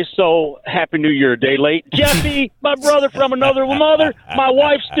yesterday, so Happy New Year a day late. Jeffy, my brother from another mother, my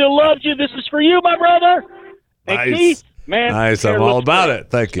wife still loves you. This is for you, my brother. And Nice. Keith, man. Nice, hair I'm all looks about great. it.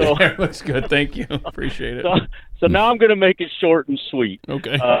 Thank you. Hair looks good. Thank you. Appreciate it. So now I'm going to make it short and sweet.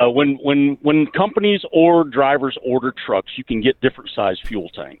 Okay. When companies or drivers order trucks, you can get different size fuel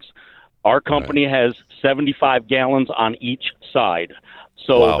tanks. Our company has 75 gallons on each side.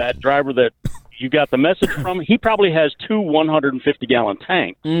 So that driver that you got the message from, he probably has two 150-gallon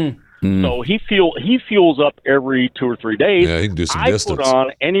tanks. So he fuels up every 2 or 3 days. Yeah, he can do some I distance. put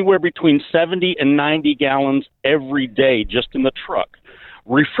on anywhere between 70 and 90 gallons every day just in the truck.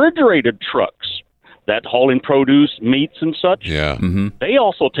 Refrigerated trucks that haul in produce, meats, and such, they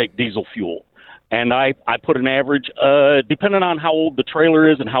also take diesel fuel. And I put an average, depending on how old the trailer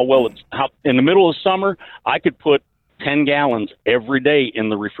is and how in the middle of summer, I could put 10 gallons every day in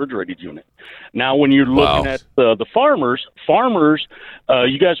the refrigerated unit. Now, when you're looking at the farmers,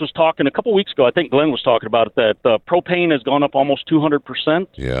 you guys was talking a couple weeks ago, I think Glenn was talking about it, that propane has gone up almost 200%.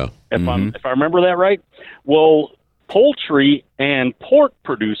 Yeah. If I remember that right. Well, poultry and pork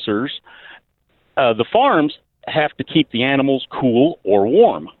producers, the farms have to keep the animals cool or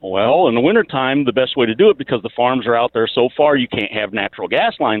warm. Well, in the wintertime, the best way to do it, because the farms are out there so far, you can't have natural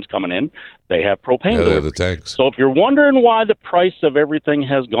gas lines coming in. They have propane. Yeah, they have the tanks. So if you're wondering why the price of everything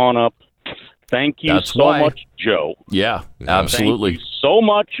has gone up, thank you much, Joe. Yeah, absolutely. Thank you so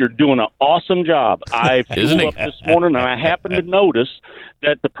much. You're doing an awesome job. I Isn't flew he? up this morning, and I happened to notice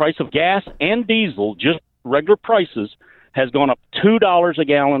that the price of gas and diesel, just regular prices, has gone up $2 a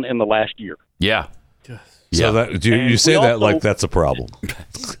gallon in the last year. Yeah. So that you say that like that's a problem.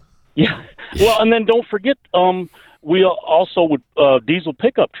 Yeah. Well, and then don't forget, we also with diesel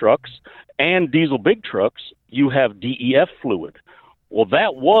pickup trucks and diesel big trucks, you have DEF fluid. Well,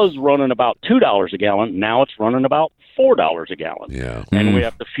 that was running about $2 a gallon. Now it's running about $4 a gallon. Yeah. And we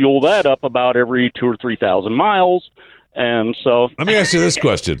have to fuel that up about every 2,000 or 3,000 miles. And so, Let me ask you this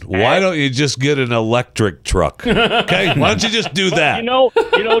question: why don't you just get an electric truck? Okay, why don't you just do that? You know,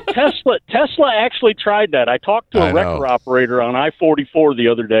 Tesla actually tried that. I talked to a wrecker operator on I-44 the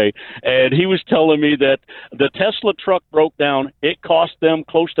other day, and he was telling me that the Tesla truck broke down. It cost them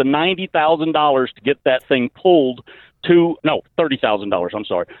close to $90,000 to get that thing pulled $30,000. I'm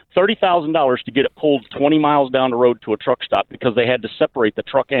sorry, $30,000 to get it pulled 20 miles down the road to a truck stop because they had to separate the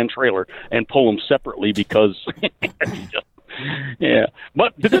truck and trailer and pull them separately because Yeah,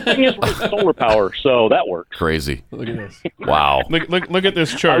 but the good thing is we're solar power, so that works. Crazy. Look at this. Wow. Look at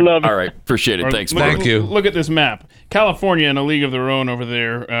this chart. I love it. All right. Appreciate it. Thanks, Look- Mark. Thank you. Look at this map. California in a league of their own over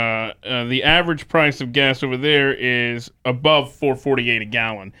there. The average price of gas over there is above $4.48 a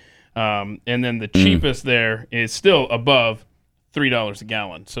gallon. And then the cheapest there is still above $3 a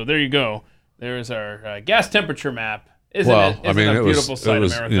gallon. So there you go. There is our gas temperature map. Isn't it a beautiful sight,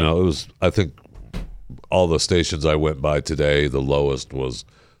 America? It was. I think all the stations I went by today, the lowest was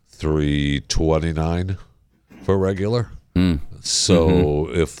 329 for regular. So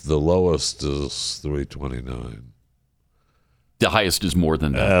if the lowest is 329. The highest is more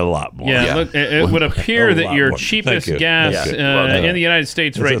than that. A lot more. Yeah, look, it would apper that your cheapest gas in the United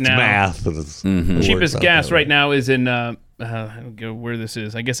States right now. Math. It's cheapest gas right now is in where this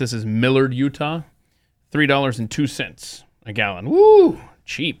is. I guess this is Millard, Utah. $3.02 a gallon. Woo,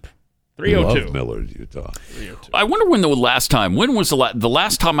 cheap. $3.02. Love Millard, Utah. I wonder when the last time. When was the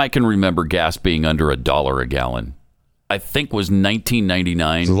last time I can remember gas being under $1 a gallon? I think was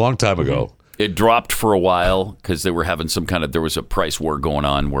 1999. It's a long time ago. It dropped for a while because they were having there was a price war going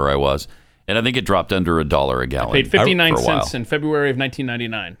on where I was. And I think it dropped under $1 a gallon. I paid 59 cents in February of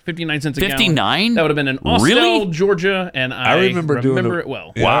 1999. 59 cents a gallon. 59? That would have been in Austell, Georgia, and I remember it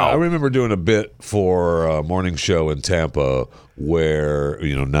well. Yeah, wow. I remember doing a bit for a morning show in Tampa where,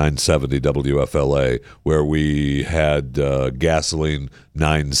 970 WFLA, where we had gasoline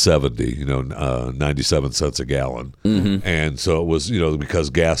 970, 97 cents a gallon. Mm-hmm. And so it was,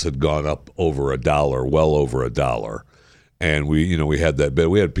 because gas had gone up over $1, well over $1. And we had that bit.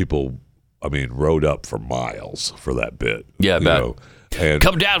 We had people, rode up for miles for that bit. Yeah, I bet. And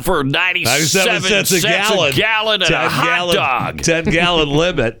come down for 97 cents a gallon and a hot dog. 10-gallon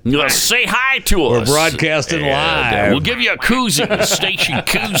limit. Say hi to us. We're broadcasting live. We'll give you a koozie, a station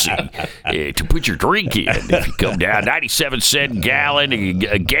koozie, to put your drink in. If you come down, 97-cent gallon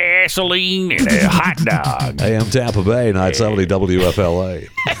of gasoline and a hot dog. AM Tampa Bay, 970 WFLA.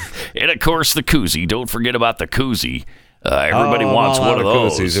 And, of course, the koozie. Don't forget about the koozie. Everybody wants one of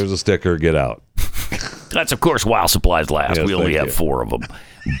those. Koozies. There's a sticker. Get out. That's, of course, while supplies last. Yes, we only have 4 of them.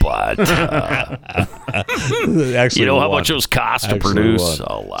 But you know how much those cost to produce?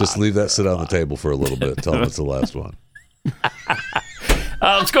 A lot. Just leave that sit on the table for a little bit. Tell them it's the last one.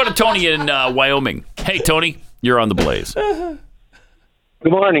 Let's go to Tony in Wyoming. Hey, Tony, you're on the Blaze. Good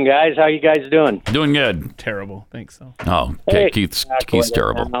morning, guys. How you guys doing? Doing good. Terrible. Thanks so. Oh, okay. Keith's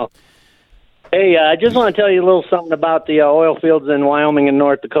terrible. Hey, I just want to tell you a little something about the oil fields in Wyoming and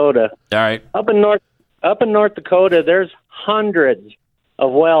North Dakota. All right. Up in North Dakota, there's hundreds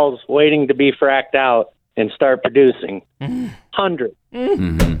of wells waiting to be fracked out and start producing. Hundreds.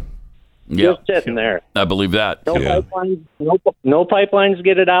 Mm-hmm. Yeah. Just sitting there. I believe that. No pipelines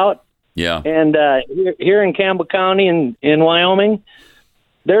get it out. Yeah. And here in Campbell County in Wyoming,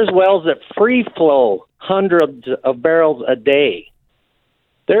 there's wells that free flow hundreds of barrels a day.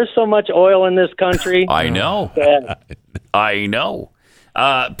 There's so much oil in this country. I know. I know.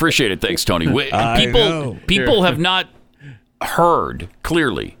 Appreciate it. Thanks, Tony. People have not heard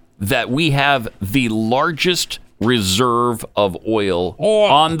clearly that we have the largest reserve of oil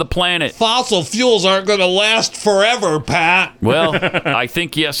on the planet. Fossil fuels aren't going to last forever, Pat. Well, I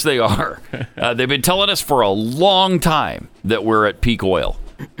think, yes, they are. They've been telling us for a long time that we're at peak oil.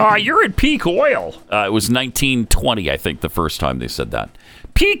 You're at peak oil. It was 1920, I think, the first time they said that.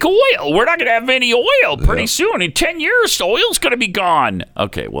 Peak oil. We're not going to have any oil pretty soon. In 10 years, oil's going to be gone.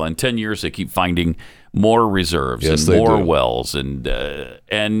 Okay, well, in 10 years, they keep finding more reserves and more wells, and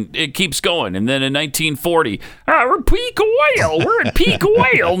it keeps going. And then in 1940, we're peak oil. We're at peak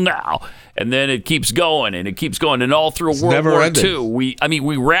oil now. And then it keeps going, and it keeps going. And all through World War II,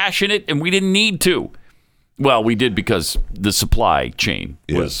 we ration it, and we didn't need to. Well, we did because the supply chain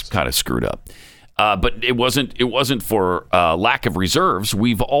was kind of screwed up. But it wasn't for lack of reserves.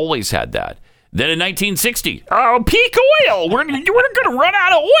 We've always had that. Then in 1960, peak oil. We're going to run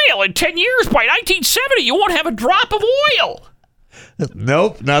out of oil in 10 years. By 1970, you won't have a drop of oil.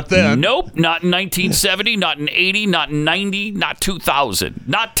 Nope, not then. Nope, not in 1970, not in 80, not in 90, not 2000,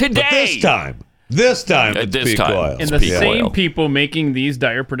 not today. But this time, it's peak oil. And the same people making these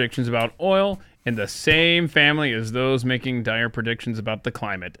dire predictions about oil in the same family as those making dire predictions about the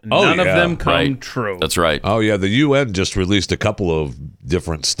climate. None of them come true. That's right. Oh, yeah. The UN just released a couple of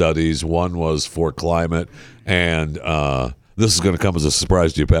different studies. One was for climate, and this is going to come as a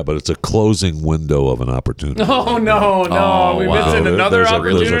surprise to you, Pat, but it's a closing window of an opportunity. Oh, no. We're missing another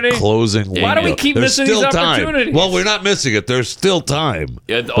opportunity? There's a closing window. Why do we keep missing these opportunities? Well, we're not missing it. There's still time.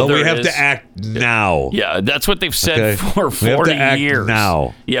 But we have to act now. Yeah, that's what they've said for 40 we have to act years.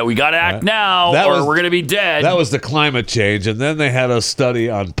 now. Yeah, we got to act now or we're going to be dead. That was the climate change. And then they had a study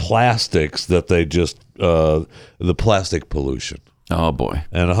on plastics that they just, the plastic pollution. Oh, boy.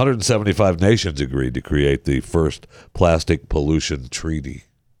 And 175 nations agreed to create the first plastic pollution treaty.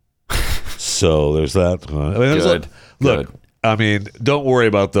 So there's that. Look, I mean, don't worry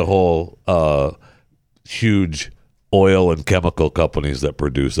about the whole huge oil and chemical companies that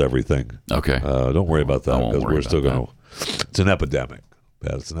produce everything. Okay. Don't worry about that because we're still going to. It's an epidemic.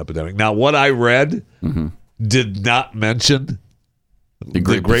 Pat, it's an epidemic. Now, what I read did not mention the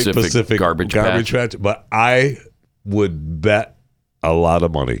Great Pacific Garbage Patch, but I would bet a lot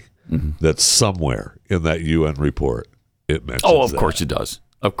of money that somewhere in that UN report it mentions of course it does.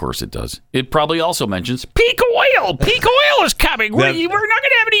 Of course it does. It probably also mentions peak oil. Peak oil is coming. We're not going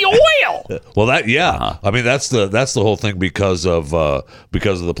to have any oil. Well, I mean, that's the whole thing because of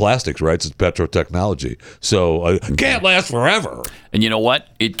the plastics, right? It's petrotechnology, so it can't last forever. And you know what?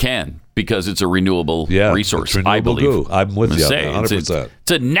 It can because it's a renewable resource. Renewable I believe. Goo. I'm with you, 100%.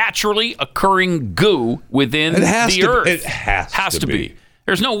 It's a naturally occurring goo within the earth. It has to be.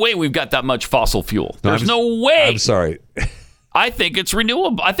 There's no way we've got that much fossil fuel. There's no way. I'm sorry. I think it's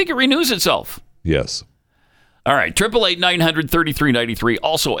renewable. I think it renews itself. Yes. All right. 888-900-3393.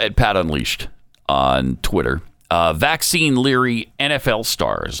 Also at Pat Unleashed on Twitter. Vaccine-leery NFL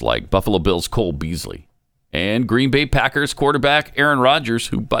stars like Buffalo Bills' Cole Beasley and Green Bay Packers quarterback Aaron Rodgers,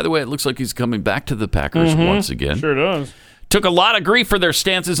 who, by the way, it looks like he's coming back to the Packers once again. Sure does. Took a lot of grief for their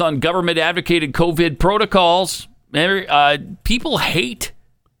stances on government-advocated COVID protocols. People hate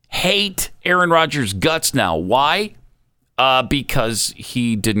Aaron Rodgers' guts now. Why? Because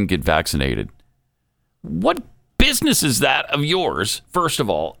he didn't get vaccinated. What business is that of yours, first of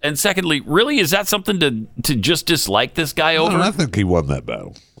all? And secondly, really, is that something to just dislike this guy over? I think he won that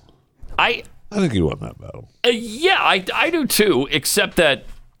battle. I think he won that battle. Yeah, I do too, except that,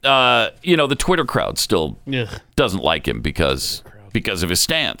 the Twitter crowd still doesn't like him because of his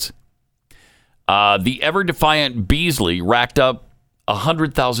stance. The ever-defiant Beasley racked up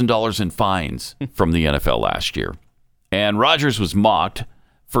 $100,000 in fines from the NFL last year. And Rodgers was mocked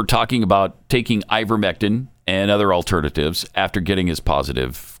for talking about taking ivermectin and other alternatives after getting his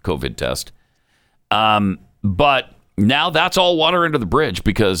positive COVID test. But now that's all water under the bridge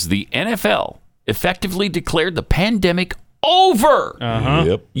because the NFL effectively declared the pandemic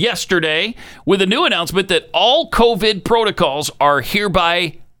over yesterday with a new announcement that all COVID protocols are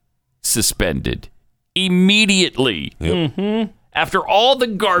hereby suspended immediately. After all the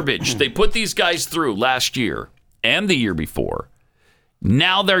garbage they put these guys through last year and the year before,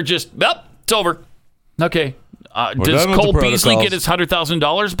 now they're just, it's over. Okay. Does Cole Beasley get his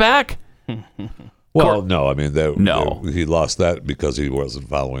 $100,000 back? Well, no. I mean, he lost that because he wasn't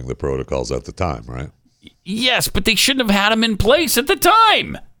following the protocols at the time, right? Yes, but they shouldn't have had him in place at the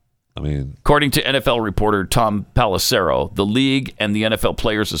time. I mean, according to NFL reporter Tom Pelissero, the league and the NFL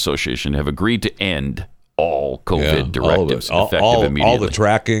Players Association have agreed to end all COVID directives effective immediately. All the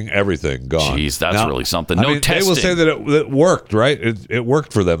tracking, everything gone. Jeez, that's really something. No testing. They will say that it worked, right? It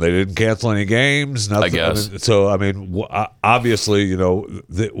worked for them. They didn't cancel any games. Nothing. I guess. Obviously,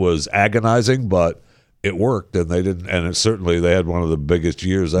 it was agonizing, but it worked, and they didn't. And certainly, they had one of the biggest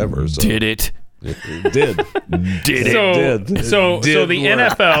years ever. So. Did it? It did. So the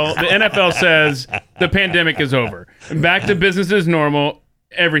NFL says the pandemic is over. Back to business as normal.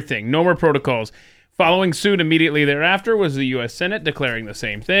 Everything. No more protocols. Following suit immediately thereafter was the U.S. Senate declaring the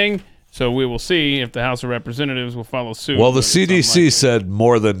same thing. So we will see if the House of Representatives will follow suit. Well, the CDC said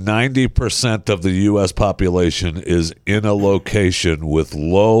more than 90% of the U.S. population is in a location with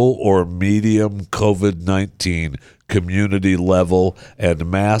low or medium COVID-19 community level, and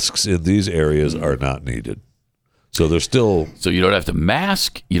masks in these areas are not needed. So there's still... So you don't have to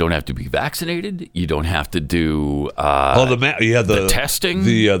mask, you don't have to be vaccinated, you don't have to do the testing.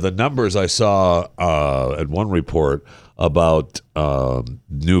 The numbers I saw at one report about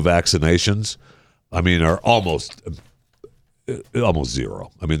new vaccinations, I mean, are almost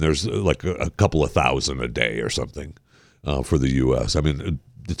zero. I mean, there's like a couple of thousand a day or something for the U.S. I mean,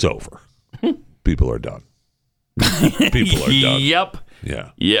 it's over. People are done. People are done. Yep.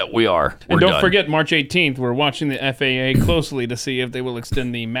 Yeah, we are. And don't forget, March 18th, we're watching the FAA closely to see if they will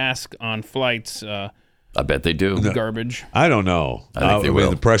extend the mask on flights. I bet they do. Garbage. I don't know. I think they will.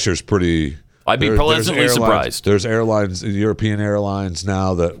 The pressure's pretty I'd be pleasantly surprised. There's airlines, European airlines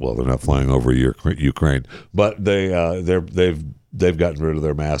now that, well, they're not flying over Ukraine, but they've gotten rid of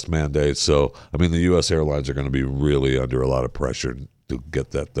their mask mandates. So, I mean, the U.S. airlines are going to be really under a lot of pressure to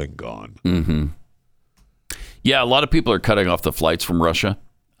get that thing gone. Mm-hmm. Yeah, a lot of people are cutting off the flights from Russia,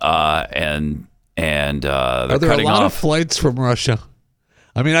 and they're are there a lot of flights from Russia?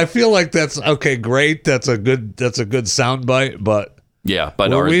 I mean, I feel like that's okay. Great, that's a good soundbite, but. Yeah,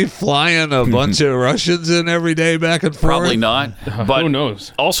 but are we flying a bunch of Russians in every day back and forth? Probably not. But who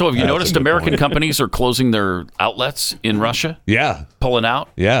knows? Also, have you noticed American companies are closing their outlets in Russia? Yeah. Pulling out?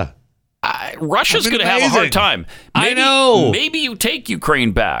 Yeah. Russia's going to have a hard time. I know. Maybe you take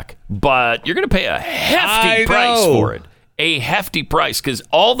Ukraine back, but you're going to pay a hefty price for it. A hefty price, because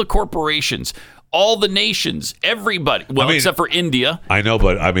all the corporations, all the nations, everybody, except for India. I know,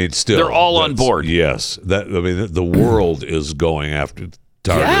 but I mean, still. They're all on board. Yes. The world is going after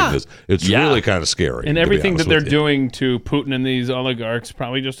targeting this. It's really kind of scary. And everything that they're doing to Putin and these oligarchs,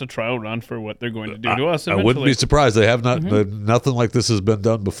 probably just a trial run for what they're going to do to us eventually. I wouldn't be surprised. They have nothing like this has been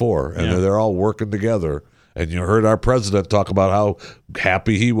done before. And they're all working together. And you heard our president talk about how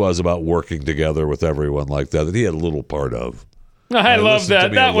happy he was about working together with everyone like that he had a little part of. I love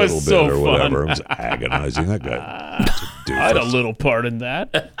that. That was so fun. Whatever. It was agonizing. That guy. I had a little part in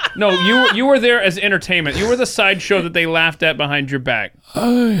that. No, you were there as entertainment. You were the sideshow that they laughed at behind your back. I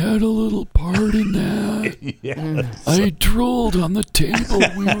had a little part in that. Yes. I drooled on the table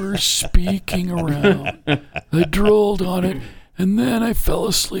we were speaking around. I drooled on it, and then I fell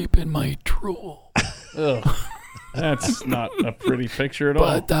asleep in my drool. Ugh. That's not a pretty picture at all.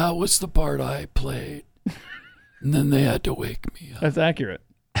 But that was the part I played. And then they had to wake me up. That's accurate.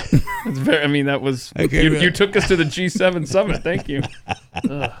 That's very. I mean, that was. You took us to the G7 summit. Thank you.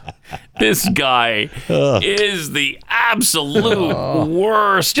 This guy is the absolute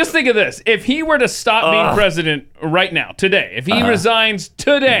worst. Just think of this: if he were to stop being president right now, today, if he resigns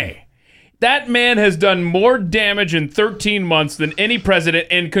today, that man has done more damage in 13 months than any president.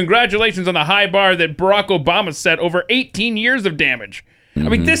 And congratulations on the high bar that Barack Obama set over 18 years of damage. I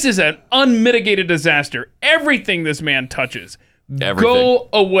mean, this is an unmitigated disaster. Everything this man touches, go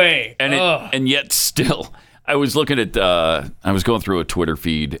away. And yet still, I was looking at, I was going through a Twitter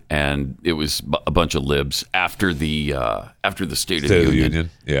feed, and it was a bunch of libs after the State of the Union.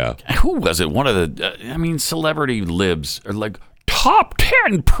 Yeah. Who was it? One of the, celebrity libs are like, top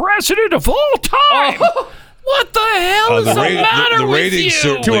 10 president of all time. What the hell is the matter with you?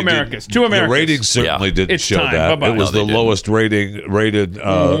 Two Americas. The ratings certainly didn't show that. Bye-bye. It was the lowest rated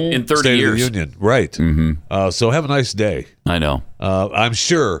in 30 State years. of the Union. Right. Mm-hmm. So have a nice day. I know. I'm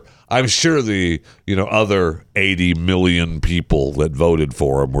sure the other 80 million people that voted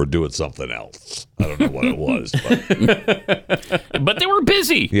for him were doing something else. I don't know what it was. But they were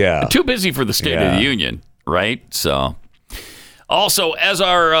busy. Yeah. Too busy for the State of the Union, right? So... Also, as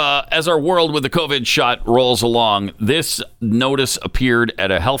our world with the COVID shot rolls along, this notice appeared at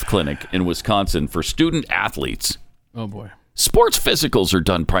a health clinic in Wisconsin for student athletes. Oh, boy. Sports physicals are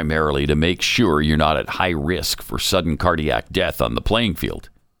done primarily to make sure you're not at high risk for sudden cardiac death on the playing field.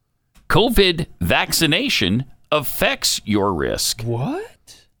 COVID vaccination affects your risk.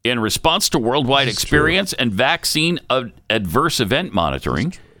 What? In response to worldwide experience and vaccine adverse event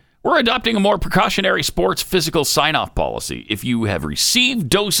monitoring, we're adopting a more precautionary sports physical sign-off policy. If you have received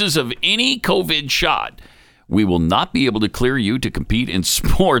doses of any COVID shot, we will not be able to clear you to compete in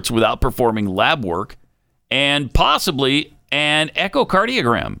sports without performing lab work and possibly an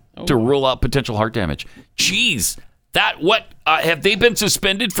echocardiogram to rule out potential heart damage. Jeez, have they been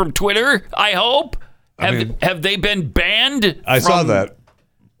suspended from Twitter? I hope. Have they been banned? I saw that,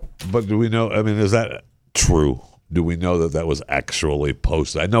 but do we know? Is that true? Do we know that was actually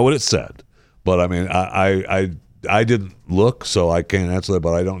posted? I know what it said, but I didn't look, so I can't answer that.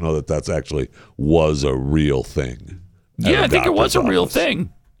 But I don't know that actually was a real thing. Yeah, I think it was a real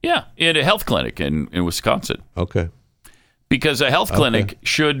thing. Yeah, in a health clinic in Wisconsin. Okay. Because a health clinic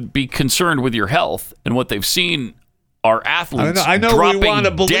should be concerned with your health, and what they've seen are athletes I know dropping we want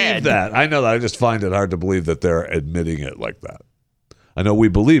to believe dead. that. I know that. I just find it hard to believe that they're admitting it like that. I know we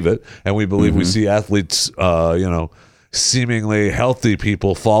believe it, and we believe we see athletes, seemingly healthy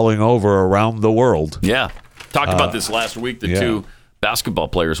people falling over around the world. Yeah. Talked about this last week. The two basketball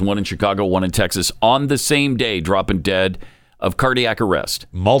players, one in Chicago, one in Texas, on the same day, dropping dead of cardiac arrest.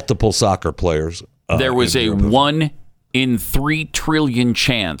 Multiple soccer players. There was a 1 in 3 trillion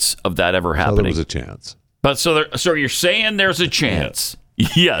chance of that ever happening. There was a chance. But so you're saying there's a chance.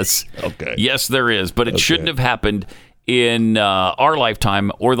 Yes. Okay. Yes, there is, but it shouldn't have happened. in our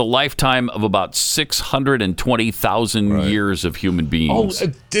lifetime or the lifetime of about 620,000 years of human beings.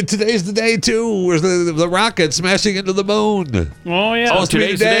 Today's the day, too. Where's the rocket smashing into the moon? Oh, yeah.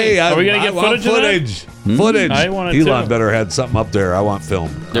 Today's the day. Are we going to get footage of that? Footage. I want it Elon too. better had something up there. I want film.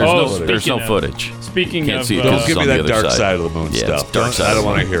 There's no footage. Speaking Can't of, see it. Don't give me On the that other dark side of the moon stuff. I don't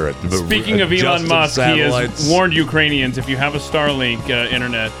want to hear it. Speaking of Elon Adjusted Musk, he has satellites. warned Ukrainians, if you have a Starlink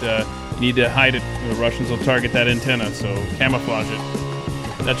internet, you need to hide it. The Russians will target that antenna, so camouflage it.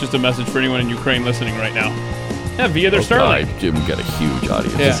 That's just a message for anyone in Ukraine listening right now. Yeah, via their Starlink. We've got a huge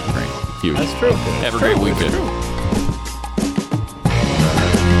audience in Ukraine. Huge. That's true. Have a great weekend.